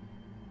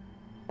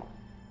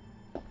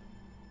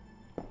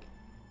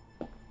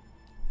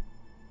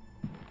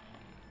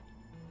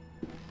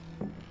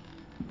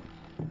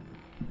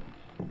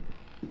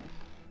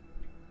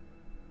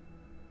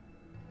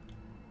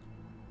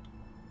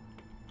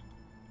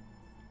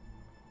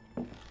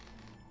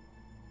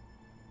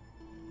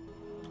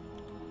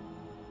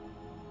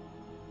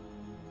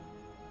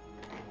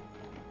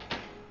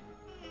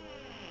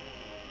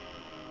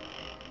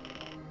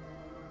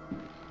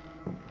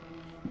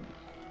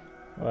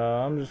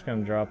 Well, I'm just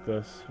gonna drop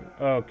this.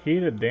 Oh,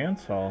 key to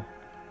dance hall.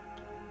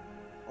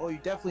 Oh, you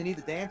definitely need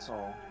the dance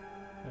hall.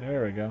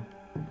 There we go.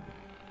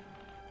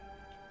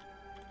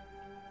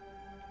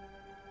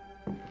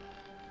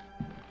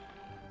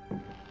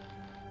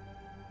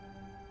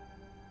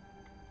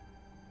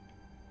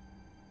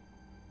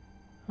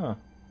 Huh.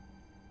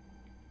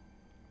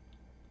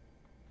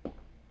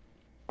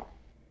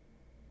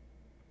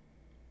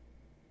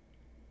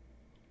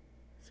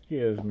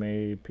 Excuse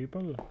me,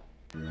 people.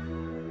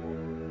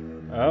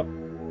 Oh.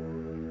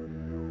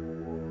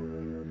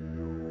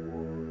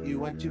 You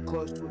went too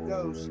close to a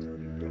ghost.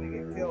 You're gonna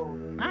get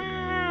killed.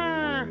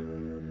 Ah!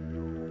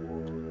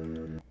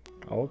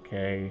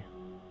 Okay.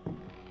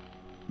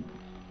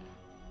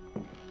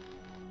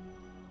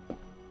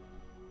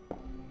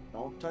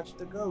 Don't touch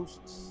the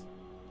ghosts.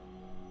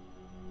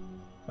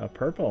 A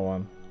purple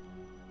one.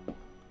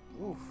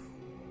 Oof.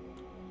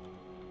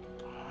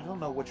 I don't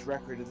know which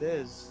record it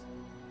is.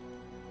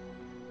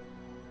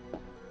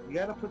 You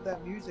gotta put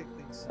that music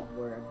thing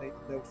somewhere and make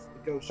the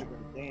ghosts are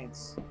gonna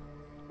dance.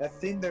 That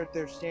thing they're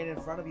standing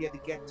in front of you have to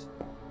get to.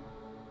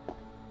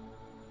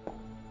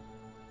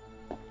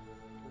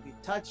 If you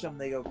touch them,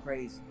 they go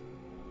crazy.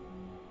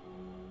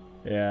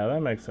 Yeah, that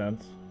makes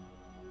sense.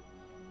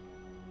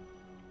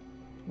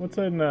 What's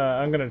in,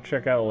 I'm gonna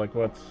check out, like,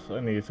 what's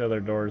in these other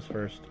doors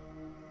first.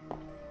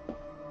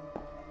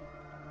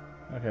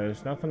 Okay,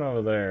 there's nothing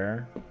over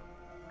there.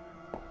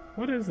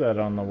 What is that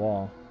on the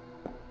wall?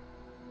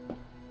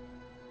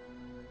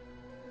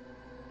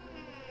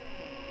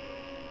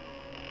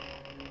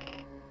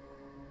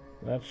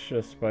 That's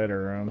just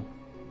spider room.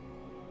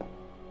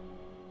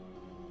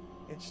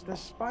 It's the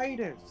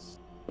spiders.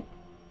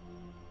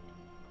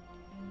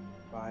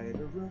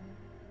 Spider room,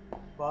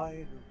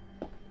 spider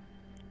room.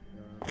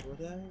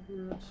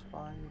 Whatever a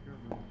spider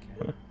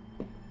room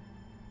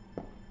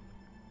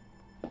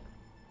can.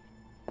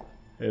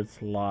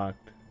 It's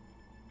locked.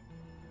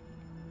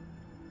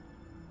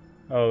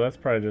 Oh, that's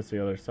probably just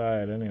the other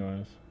side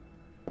anyways.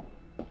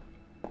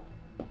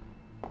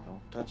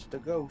 Don't touch the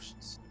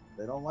ghosts.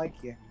 They don't like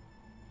you.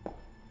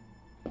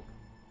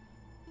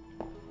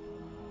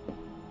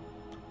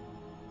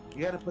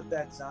 You gotta put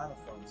that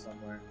xylophone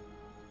somewhere.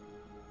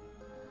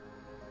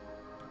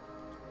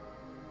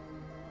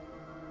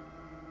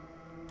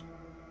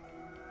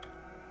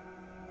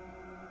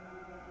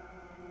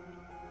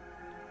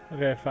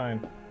 Okay,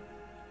 fine.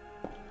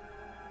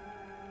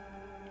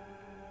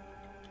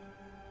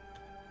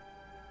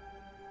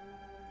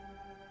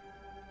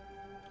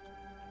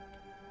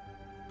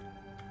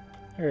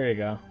 There you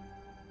go.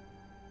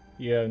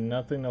 You have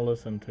nothing to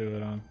listen to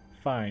it on.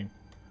 Fine.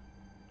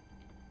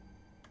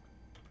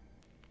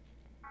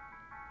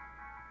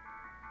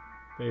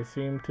 They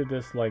seem to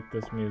dislike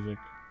this music.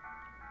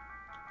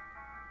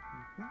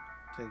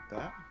 Take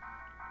that.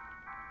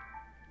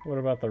 What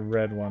about the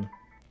red one?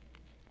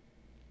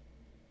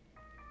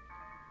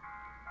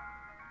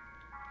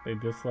 They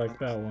dislike That's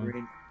that the one.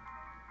 green.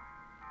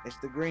 It's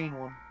the green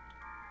one.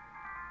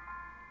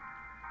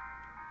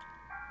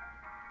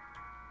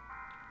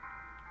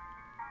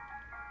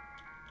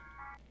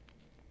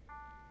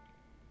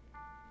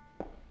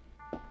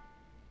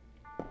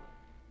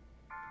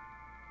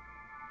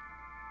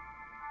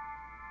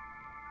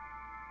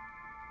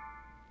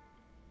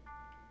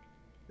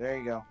 There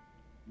you go.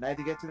 Now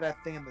to get to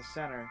that thing in the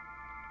center.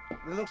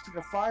 It looks like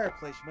a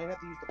fireplace. You might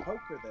have to use the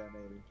poker there,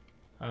 maybe.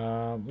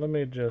 Let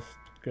me just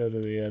go to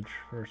the edge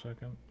for a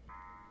second.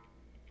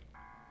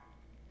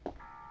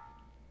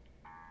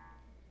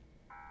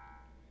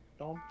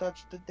 Don't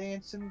touch the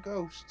dancing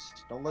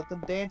ghosts. Don't let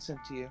them dance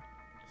into you.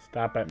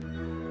 Stop it.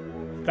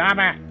 Stop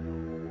it!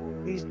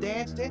 He's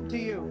danced into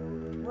you.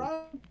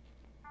 Run!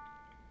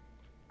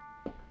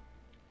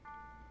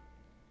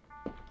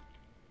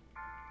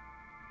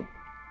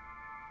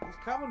 He's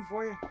coming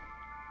for you.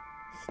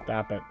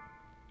 Stop it.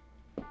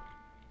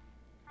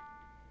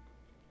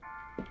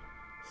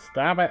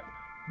 Stop it!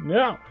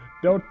 No!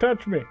 Don't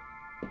touch me!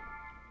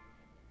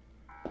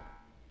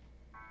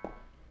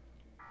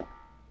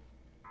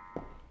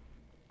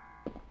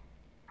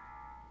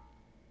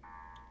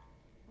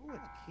 Ooh,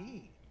 a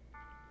key.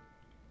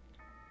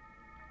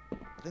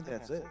 think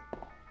that's it.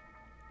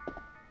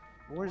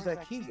 Where does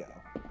that key go?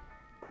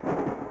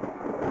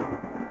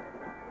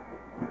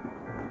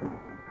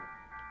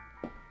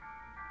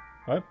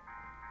 What?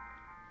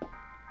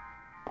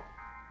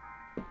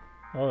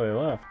 Oh, they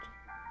left.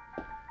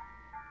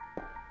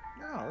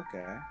 Oh,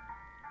 okay.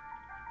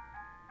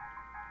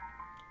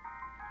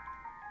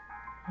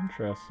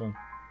 Interesting.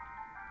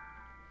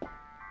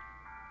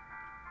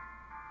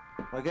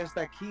 Well, I guess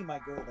that key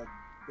might go to that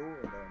door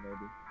there,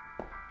 maybe.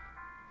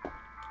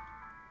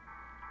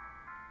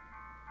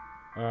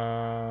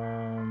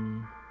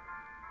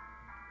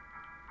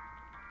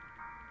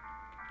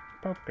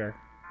 Poker.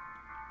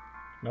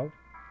 Nope.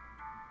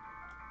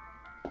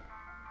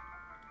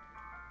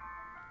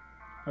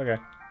 Okay.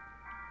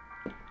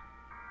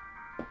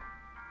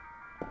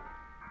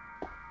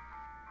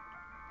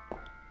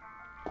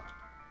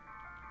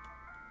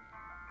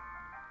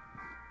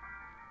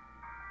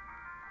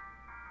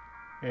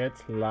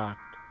 It's locked.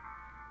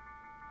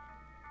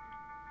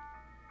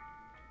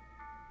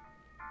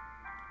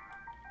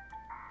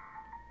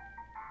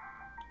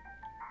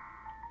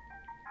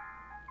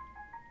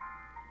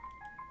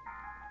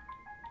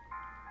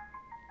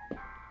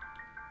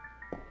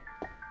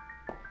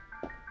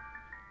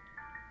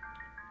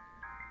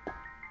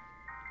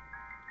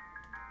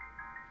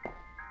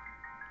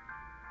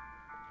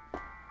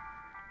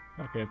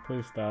 Okay,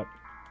 please stop.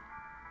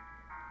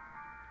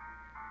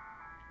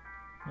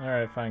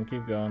 Alright, fine,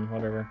 keep going,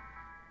 whatever.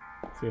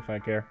 See if I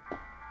care.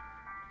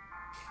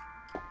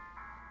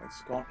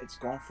 It's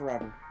gone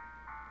forever.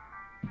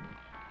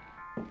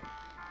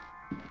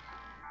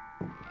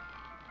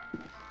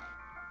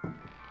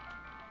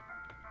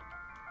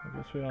 I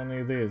guess we don't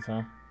need these,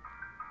 huh?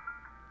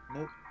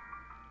 Nope.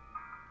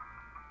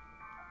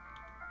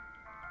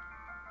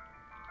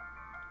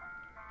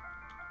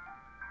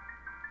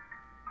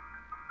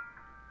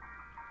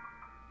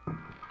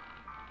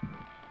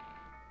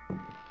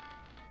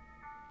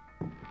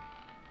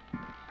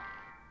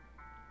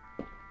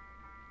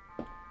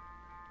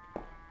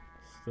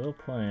 Still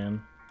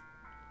playing.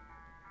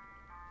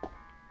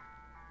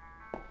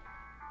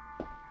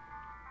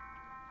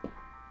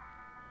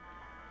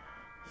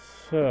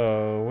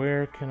 So,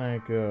 where can I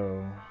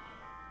go?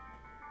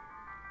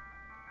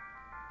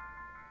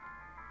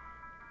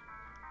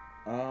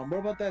 What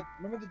about that?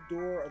 Remember the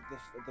door at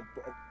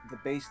the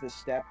base of the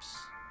steps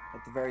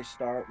at the very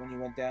start when you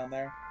went down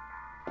there?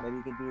 Maybe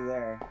you could do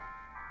there.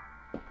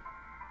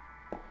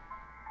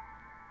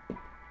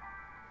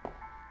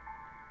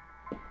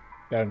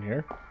 Down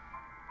here?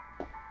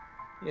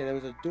 Yeah, there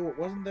was a door.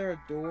 Wasn't there a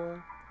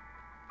door?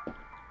 It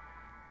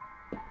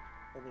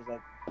was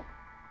like.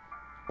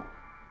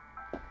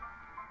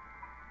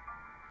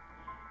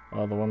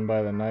 Oh, the one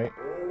by the night?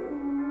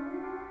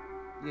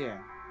 Yeah.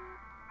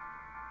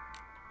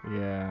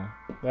 Yeah,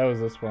 that was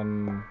this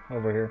one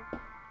over here.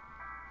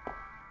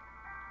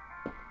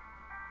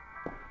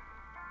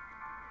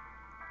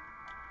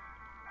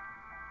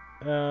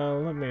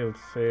 Let me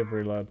save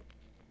reload.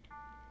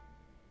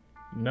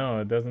 No,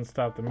 it doesn't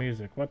stop the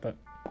music. What the?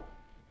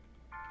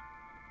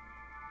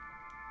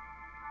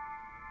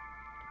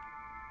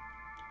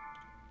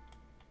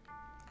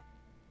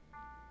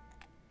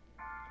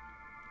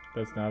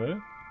 That's not it?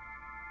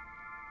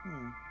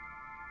 Hmm.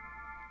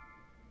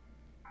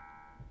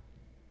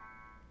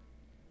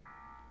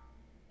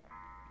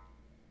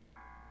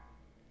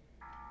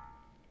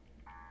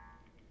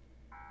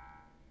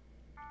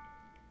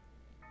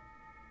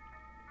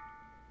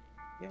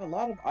 You have a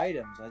lot of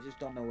items. I just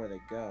don't know where they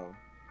go.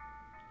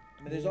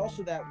 I mean, there's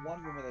also that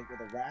one room where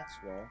the rats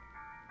were.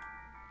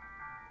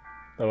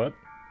 The what?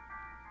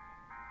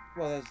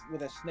 Well, there's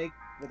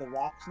where the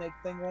rock snake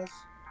thing was.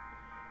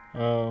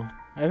 Oh,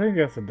 I think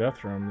that's a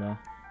death room, though.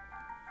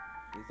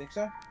 You think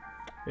so?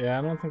 Yeah,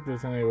 I don't think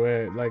there's any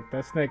way. Like,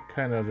 that snake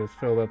kind of just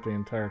filled up the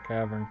entire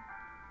cavern.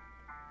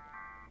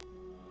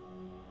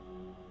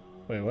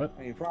 Wait, what? I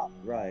mean, you're probably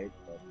right,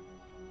 but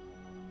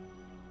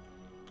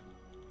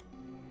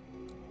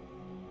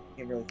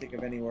can't really think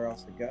of anywhere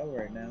else to go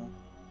right now.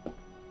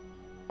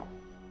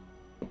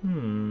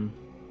 Hmm.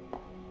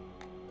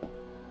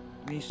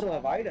 I mean, you still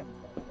have items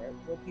left, right?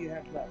 What do you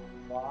have left?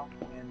 The lock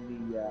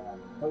and the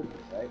poker,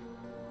 right?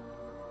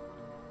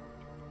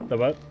 The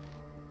what?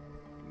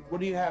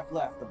 What do you have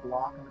left? The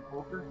block and the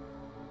poker?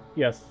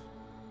 Yes.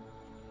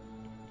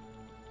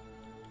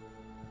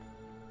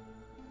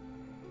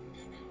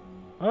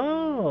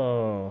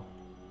 Oh,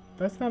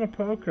 that's not a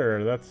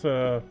poker. That's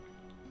a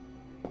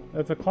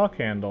clock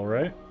handle,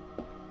 right?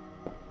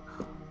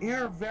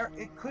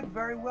 It could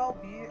very well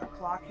be a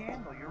clock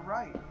handle. You're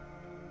right.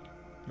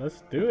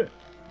 Let's do it.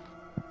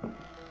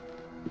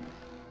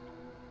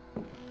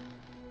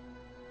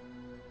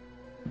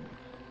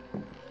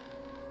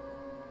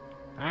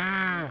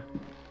 Ah!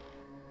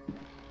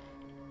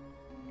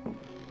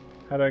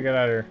 How do I get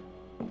out of here?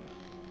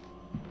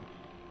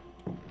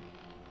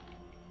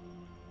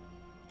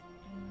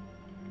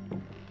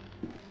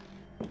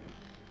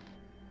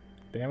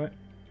 Damn it.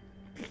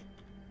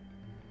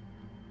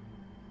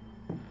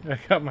 I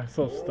got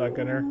myself stuck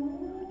in her.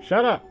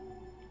 Shut up!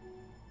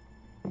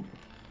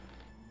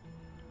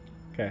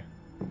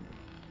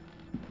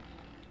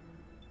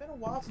 a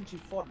while since you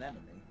fought an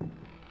enemy.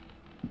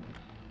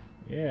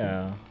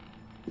 Yeah.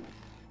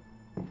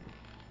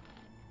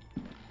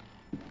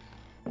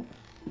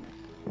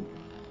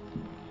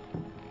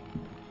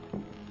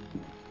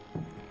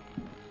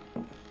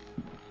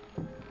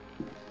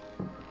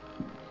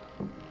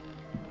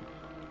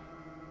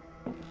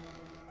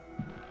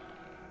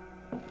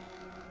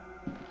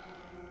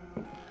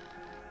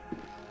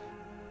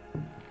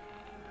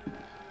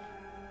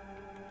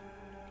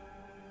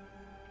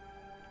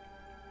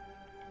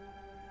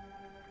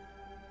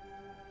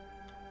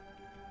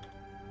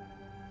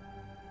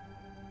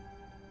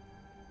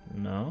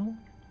 No?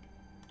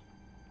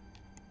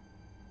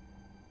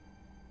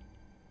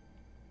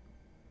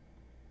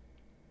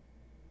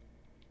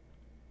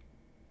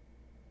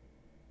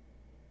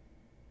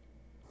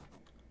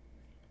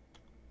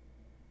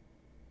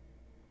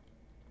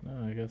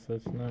 No, I guess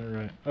that's not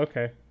right.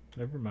 Okay,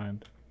 never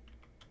mind.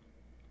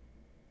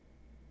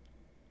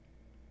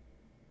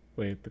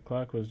 Wait, the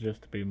clock was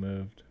just to be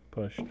moved,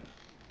 pushed.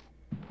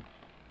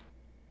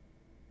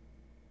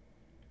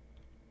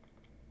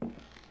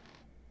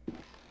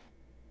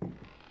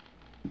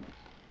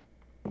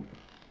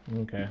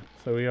 Okay,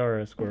 so we are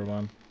at square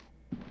one.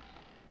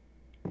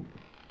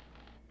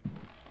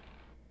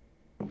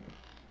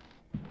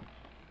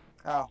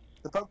 Oh,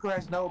 the poker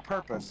has no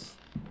purpose.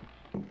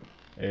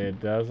 It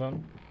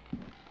doesn't?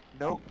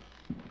 Nope.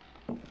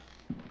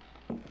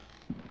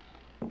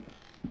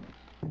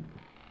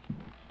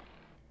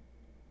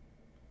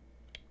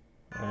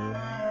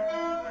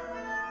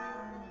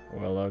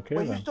 Well, okay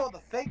Well, you then. still have the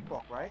fake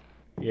book, right?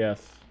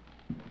 Yes.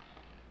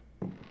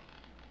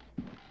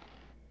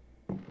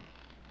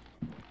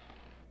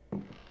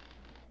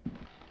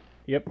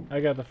 Yep, I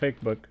got the fake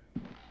book.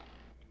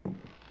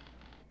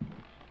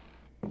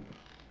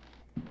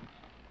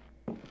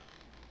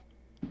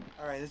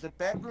 All right, there's a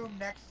bedroom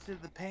next to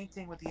the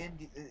painting with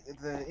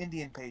the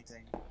Indian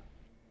painting.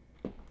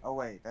 Oh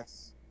wait,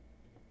 that's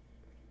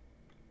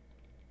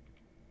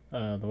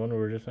The one we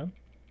were just in?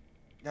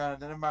 no,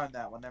 never mind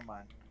that one. Never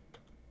mind.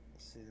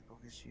 Let's see, the book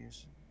is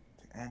used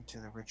to enter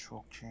the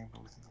ritual chamber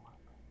within the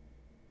library.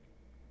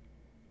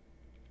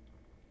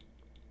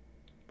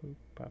 Boop,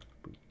 bop,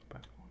 boop,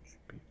 bop,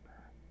 beep.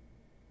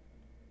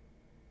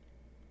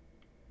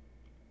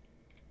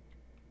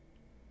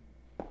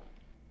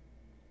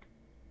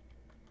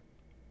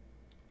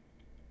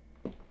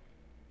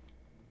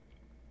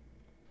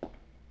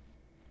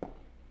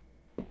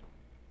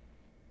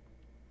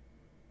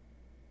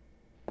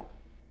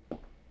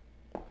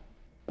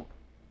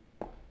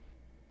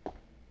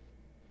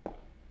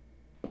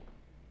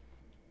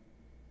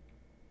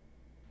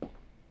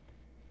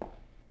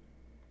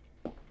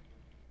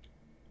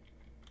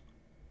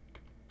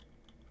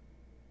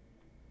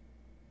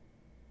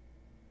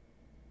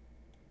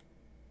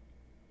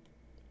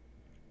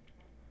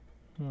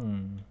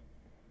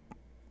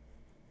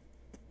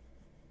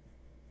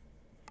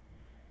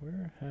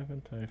 Where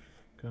haven't I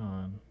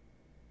gone?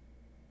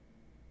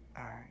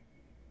 All right.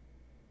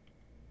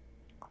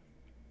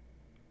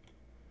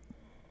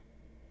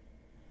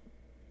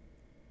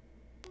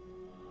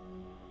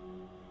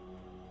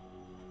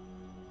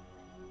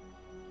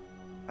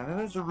 And then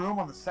there's a room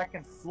on the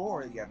second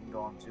floor that you haven't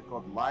gone to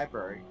called the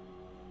library.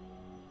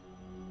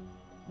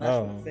 That's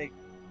where the Oh. fake.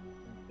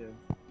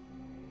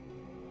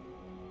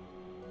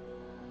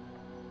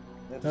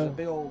 There's a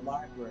big old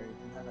library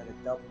behind like a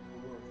double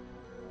door.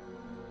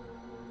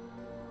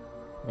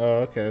 Oh,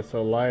 okay,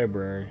 so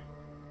library.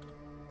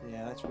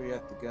 Yeah, that's where you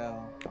have to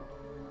go.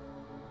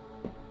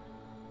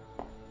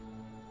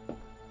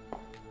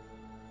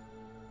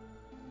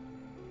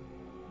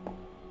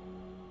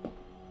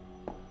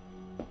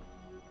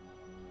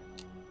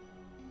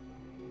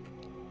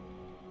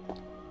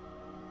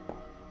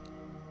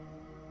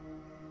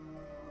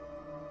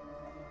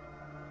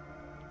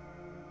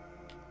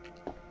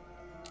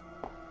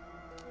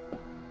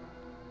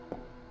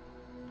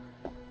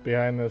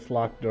 Behind this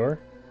locked door?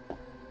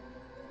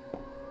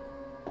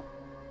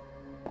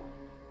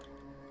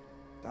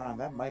 Darn,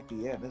 that might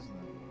be it, isn't it?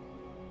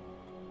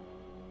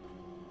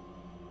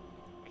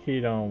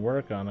 Key don't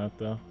work on it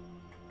though.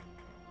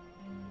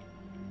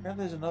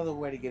 Apparently there's another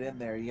way to get in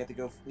there. You have to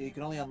go. You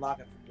can only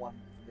unlock it from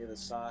the other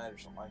side or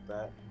something like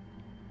that.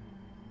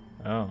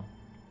 Oh.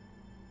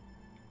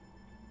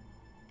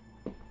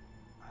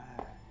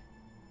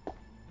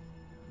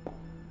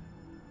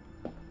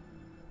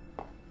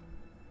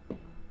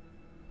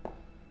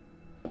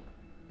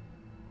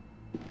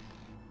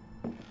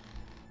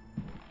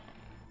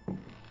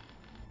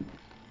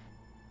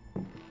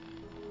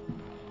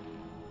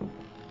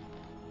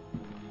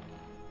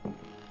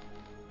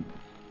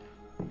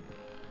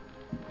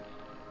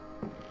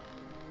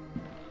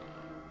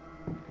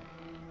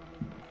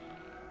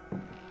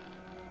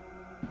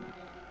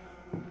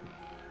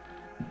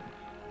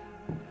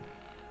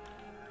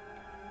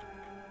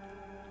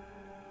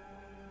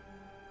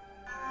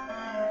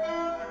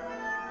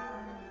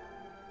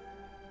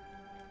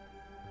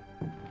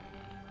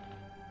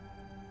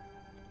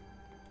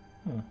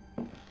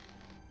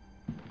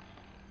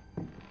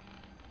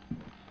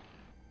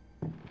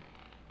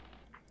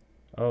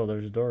 Oh,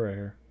 there's a door right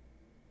here.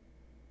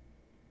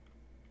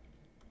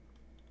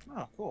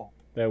 Oh, cool.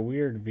 That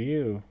weird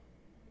view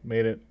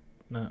made it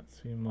not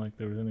seem like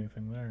there was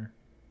anything there.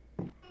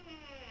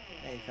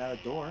 Hey, you found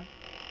a door.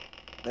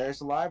 There's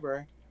the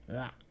library.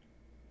 Ah.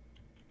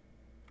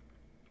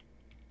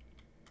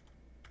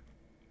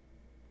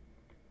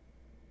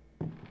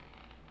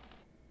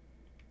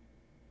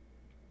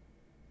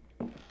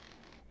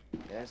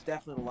 Yeah, it's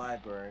definitely the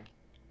library.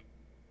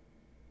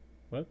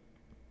 What?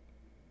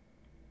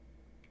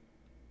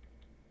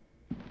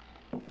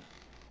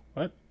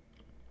 What?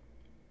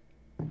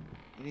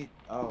 You need.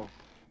 Oh.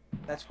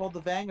 That's called the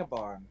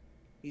Vagabond.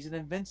 He's an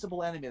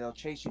invincible enemy that'll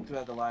chase you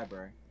throughout the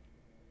library.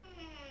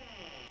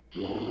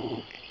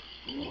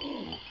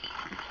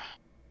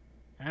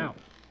 Ow.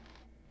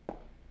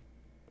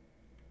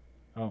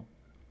 Oh.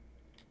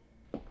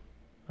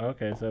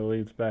 Okay, so it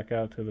leads back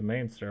out to the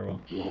main stairwell.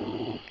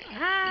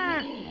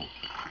 Ah!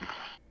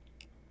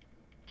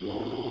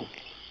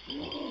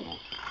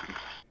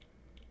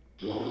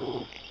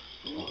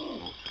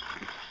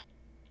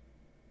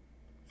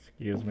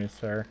 Excuse me,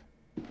 sir.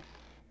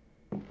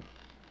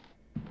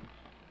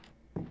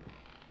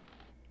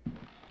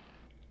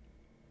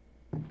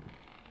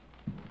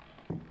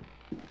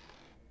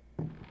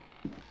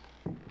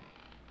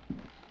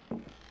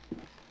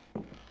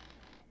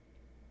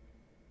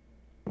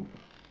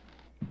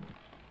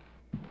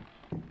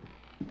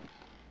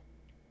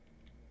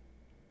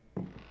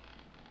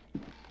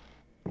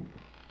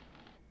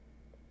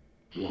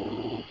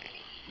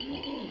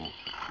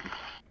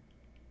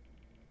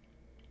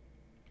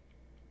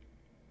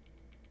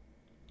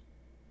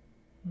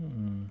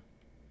 Hmm.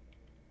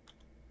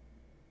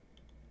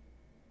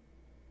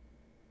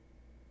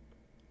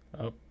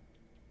 Oh.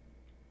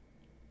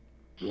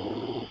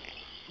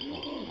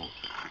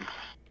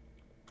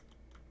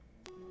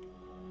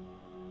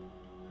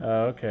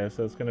 Oh, okay,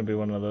 so it's gonna be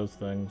one of those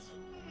things.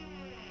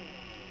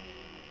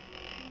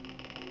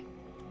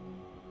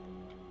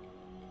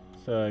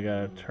 So I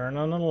gotta turn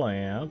on the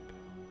lamp,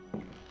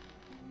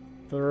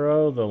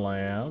 throw the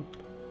lamp,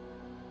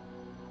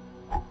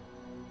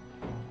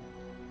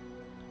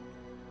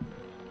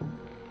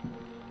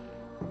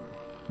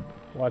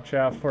 watch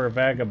out for a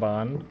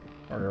vagabond,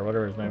 or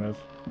whatever his name is.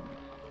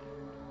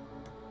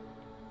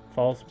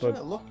 False That's what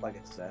book. it looked like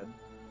it said.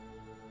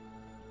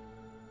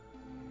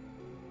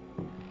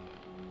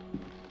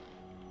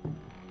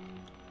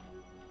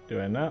 Do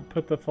I not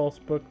put the false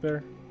book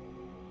there?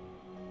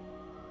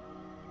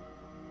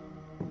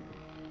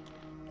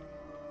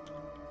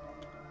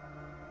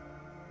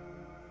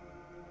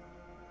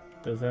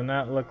 Does it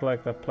not look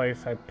like the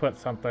place I put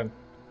something?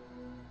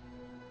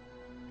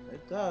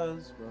 It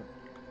does, but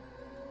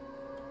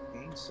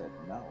game said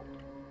no.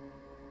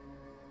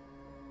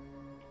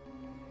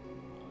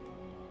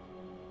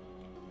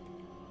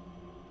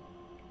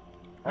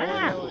 All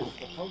I know is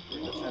the poker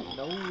doesn't have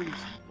no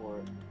reason for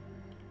it.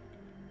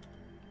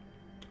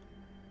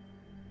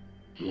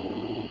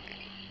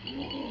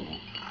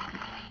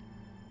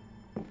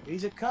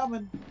 He's a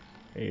coming.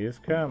 He's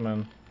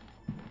coming.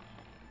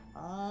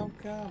 I'm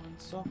coming,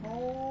 so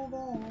hold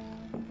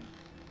on.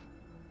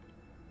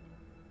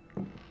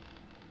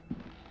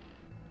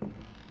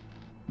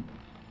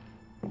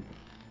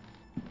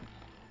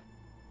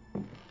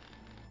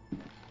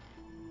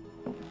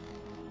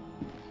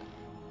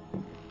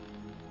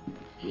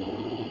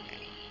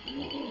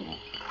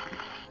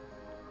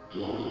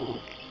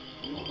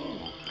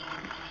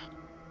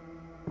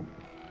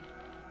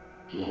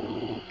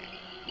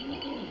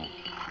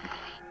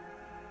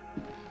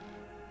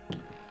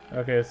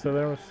 Okay, so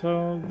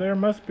there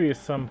must be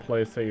some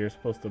place that you're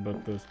supposed to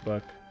put this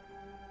book.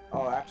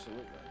 Oh,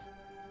 absolutely.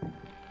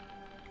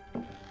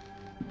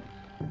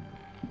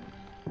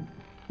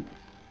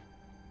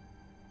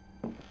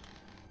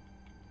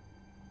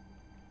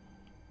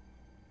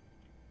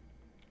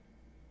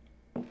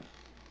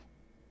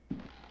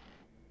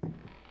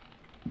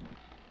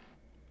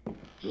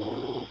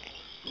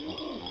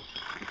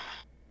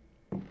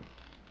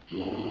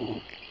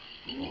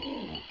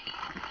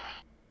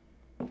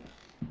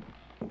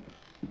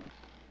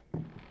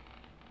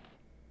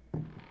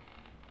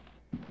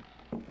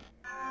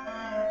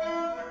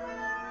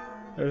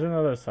 There's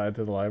another side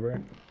to the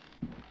library.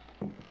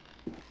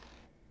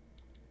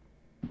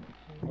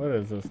 What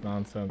is this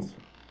nonsense?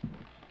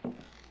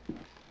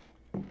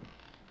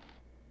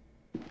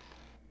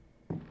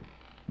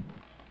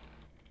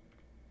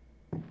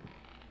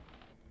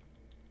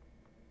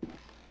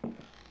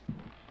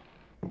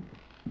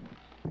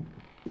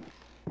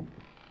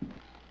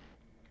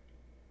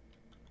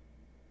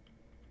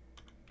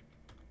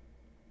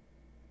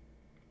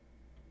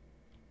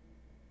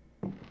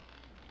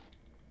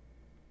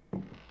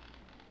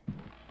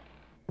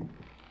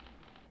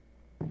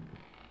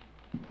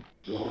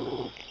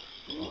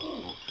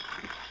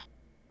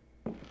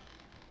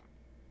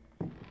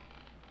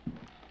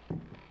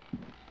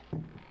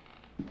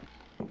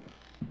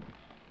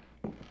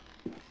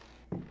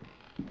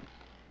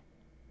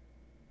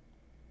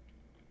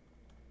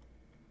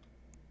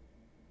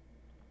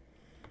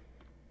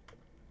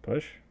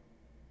 Push.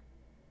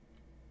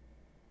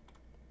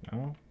 No?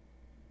 What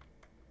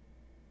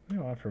do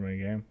you want from me,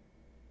 game?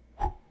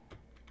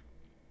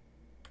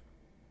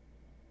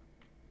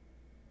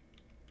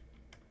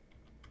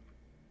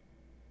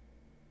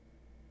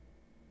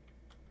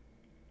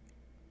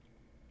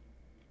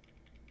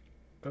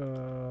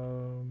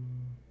 Um...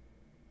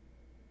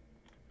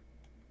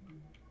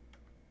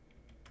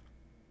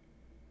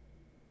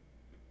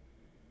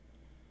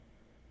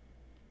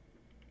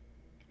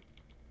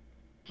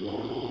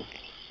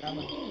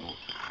 Coming.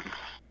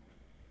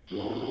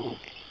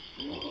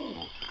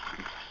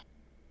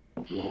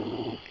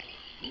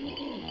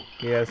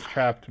 He has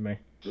trapped me.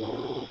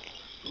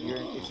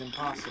 It's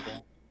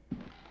impossible.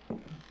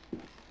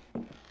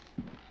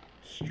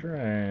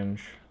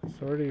 Strange.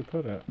 So where do you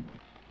put it?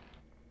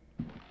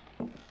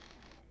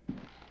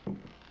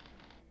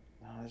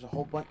 There's a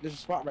whole bunch. There's a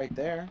spot right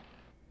there.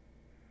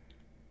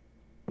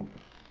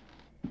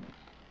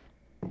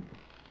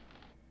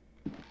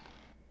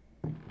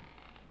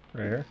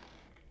 Right here?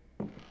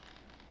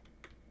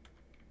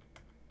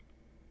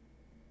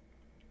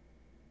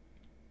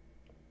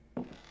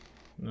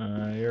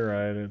 Nah, you're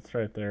right. It's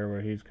right there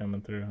where he's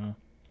coming through, huh?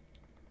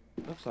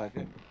 Looks like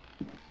it.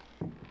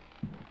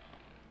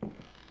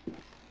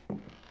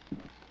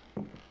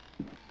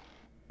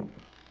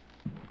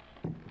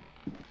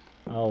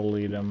 I'll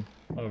lead him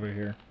over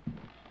here.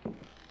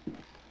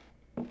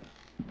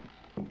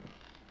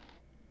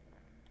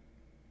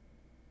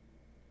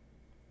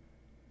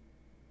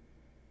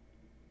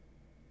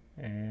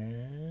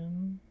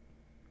 And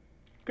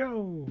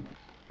go!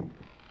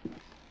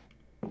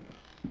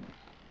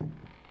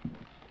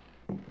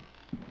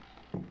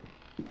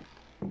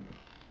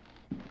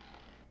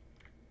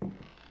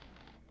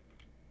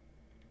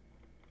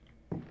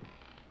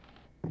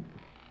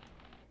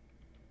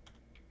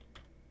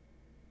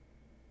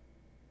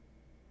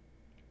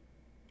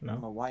 I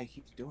don't know why he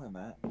keeps doing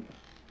that.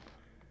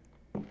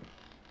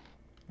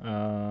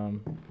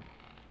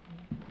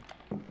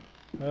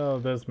 Well,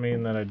 it does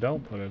mean that I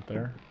don't put it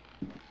there.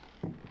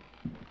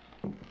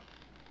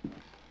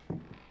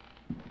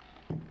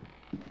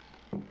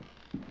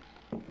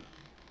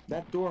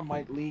 That door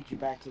might lead you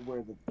back to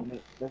where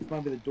that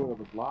might be the door that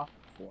was locked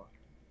before.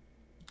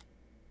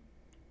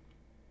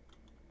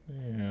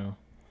 Yeah.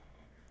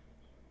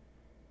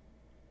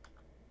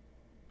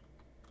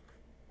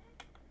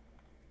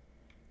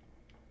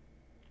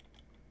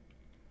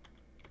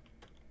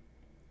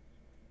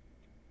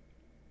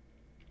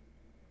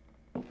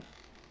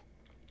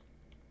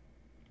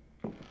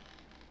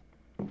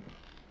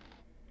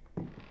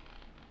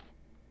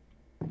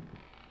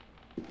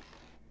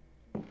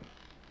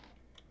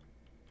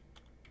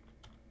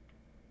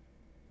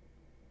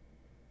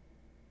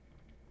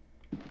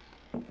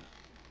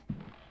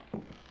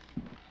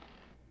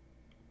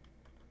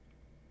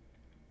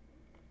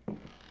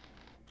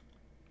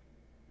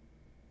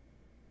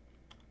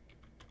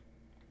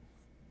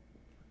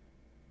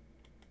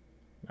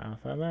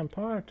 Nothing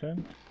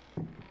important.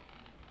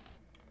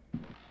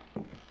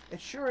 It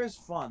sure is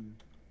fun.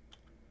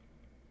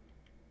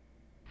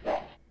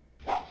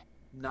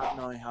 Not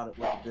knowing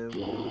what to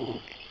do.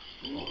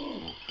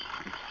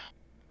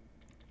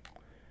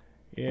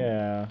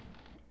 Yeah.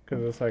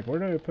 Because it's like, where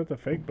do I put the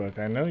fake book?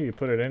 I know you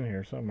put it in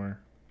here somewhere.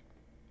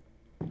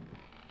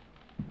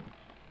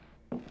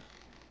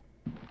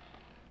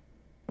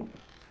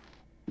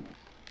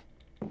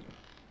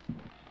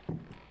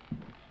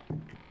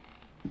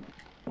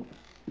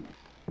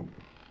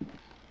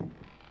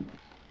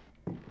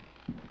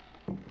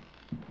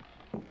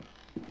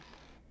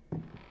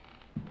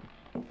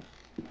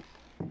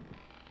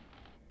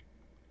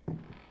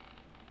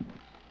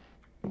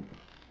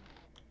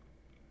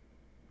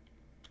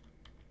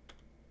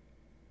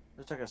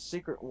 There's like a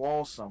secret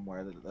wall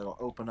somewhere that'll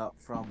open up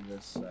from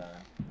this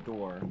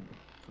door,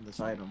 from this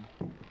item.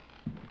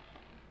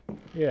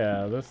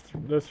 Yeah,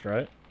 this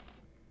right.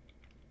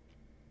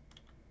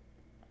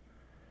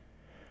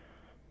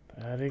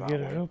 How do you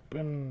get it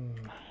open?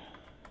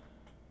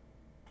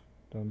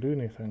 Don't do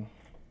anything.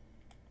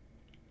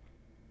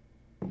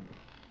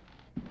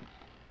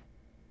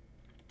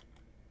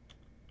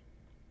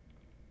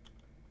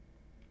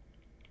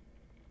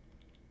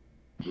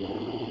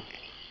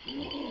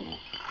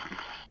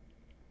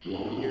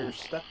 You're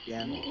stuck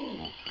again.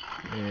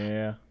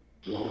 Yeah.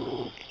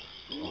 Good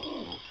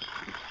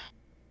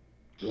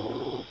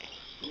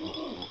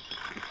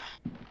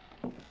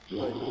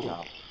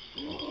job.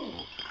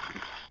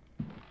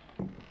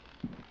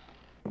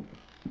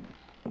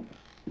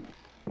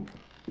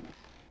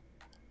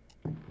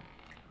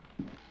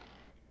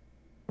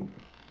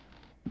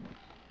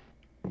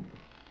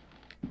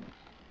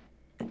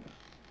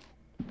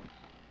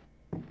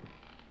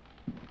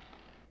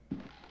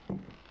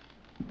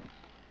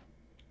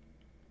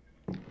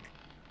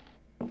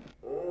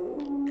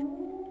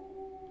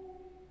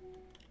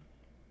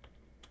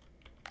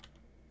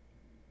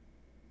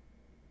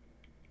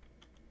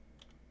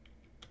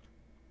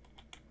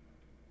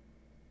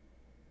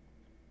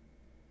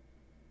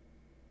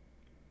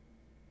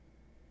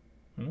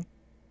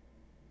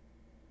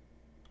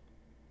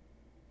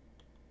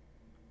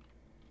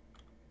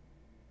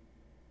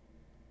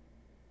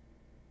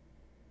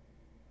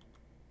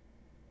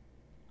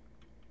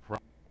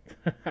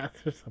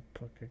 There's a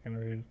book I can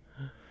read.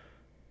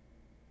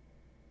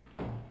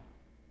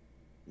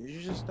 Did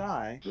you just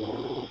die?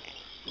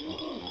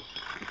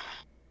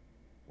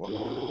 What?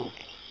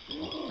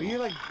 Were you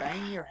like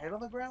banging your head on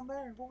the ground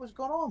there? What was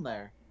going on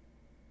there?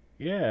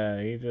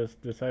 Yeah, he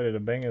just decided to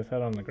bang his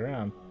head on the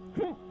ground.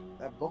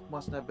 That book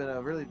must have been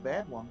a really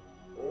bad one.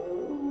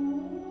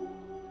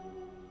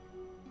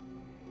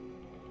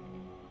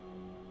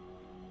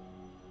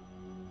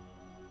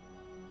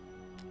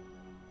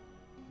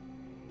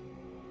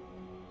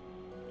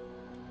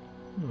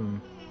 Hmm.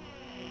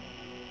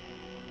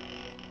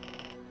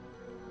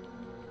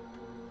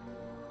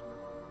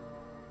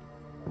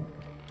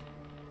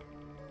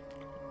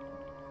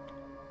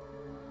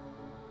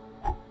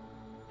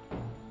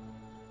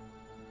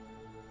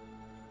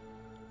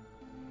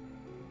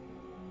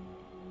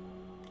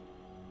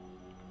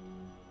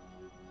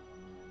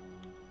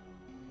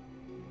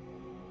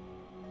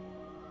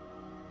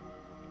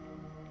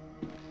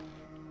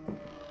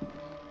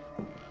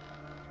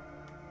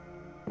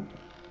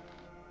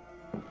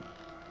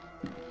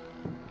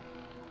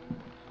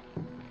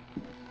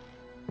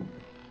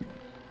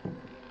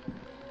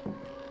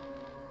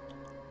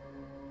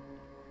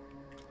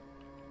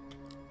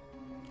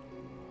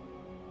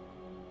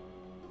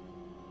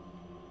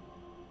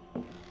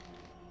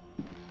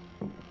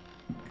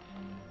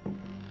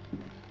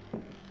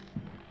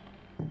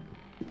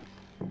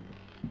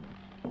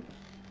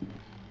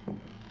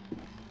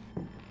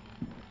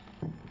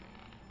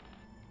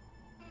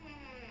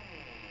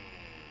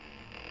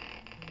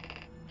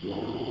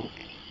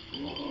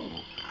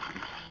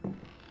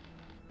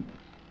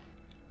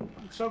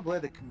 I'm so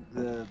glad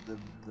the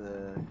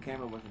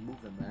camera wasn't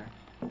moving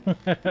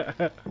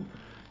there.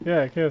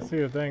 Yeah, I can't see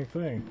a dang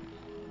thing.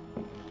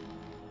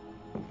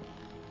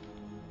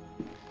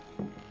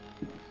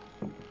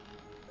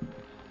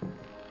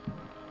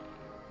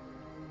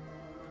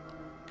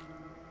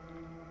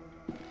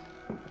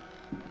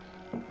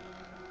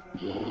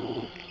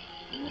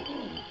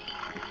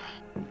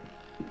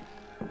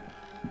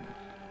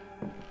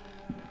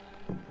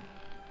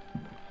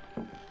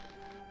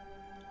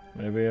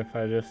 Maybe if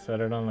I just set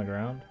it on the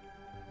ground?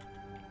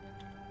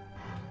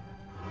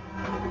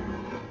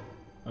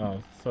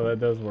 Oh, so that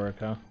does work,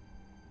 huh?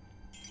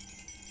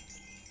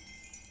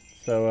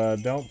 So,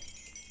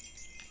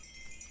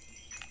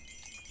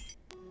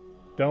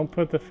 don't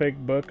put the fake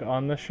book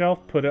on the shelf,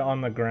 put it on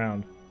the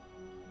ground.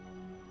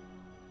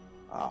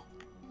 Oh,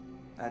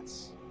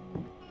 that's...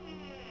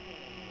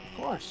 Of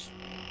course.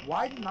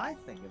 Why didn't I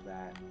think of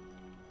that?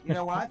 You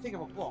know, when I think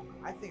of a book,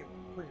 I think of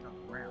putting it on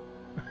the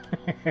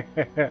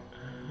ground.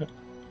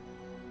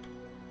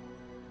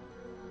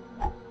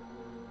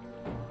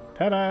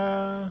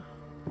 Ta-da!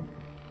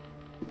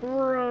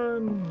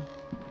 Run!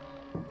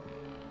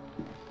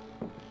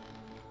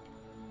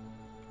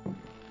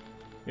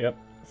 Yep,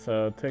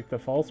 so take the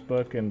false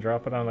book and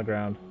drop it on the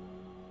ground.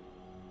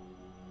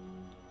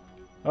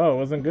 Oh, it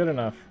wasn't good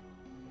enough.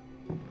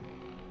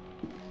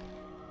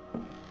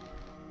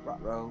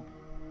 Ruh-roh.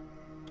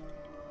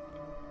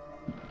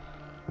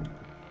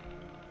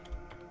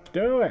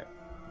 Do it!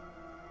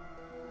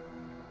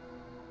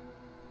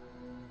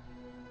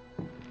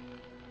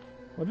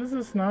 What is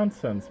this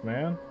nonsense,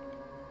 man?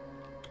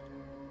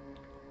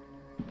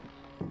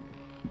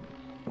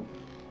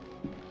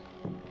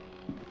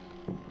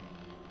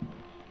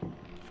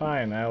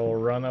 Fine, I will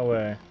run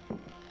away.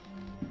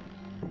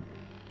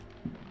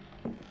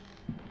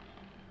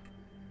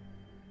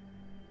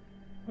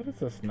 What is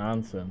this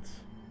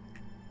nonsense?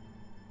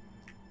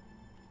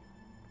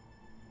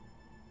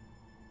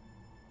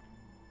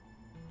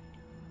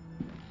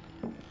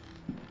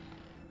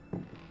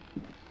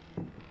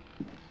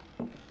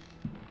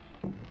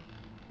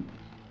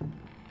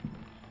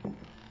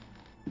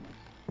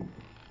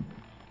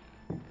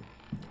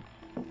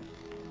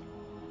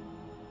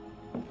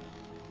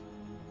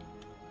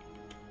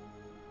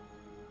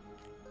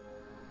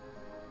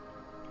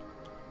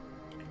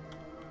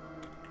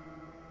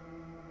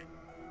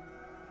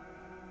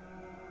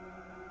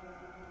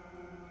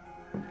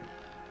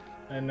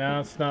 And now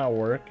it's not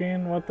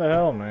working? What the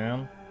hell,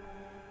 man?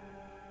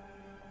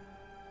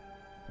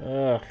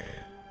 Ugh.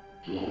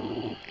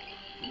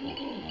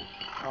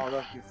 Oh,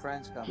 look, your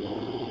friend's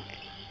coming.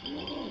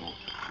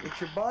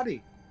 It's your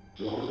buddy.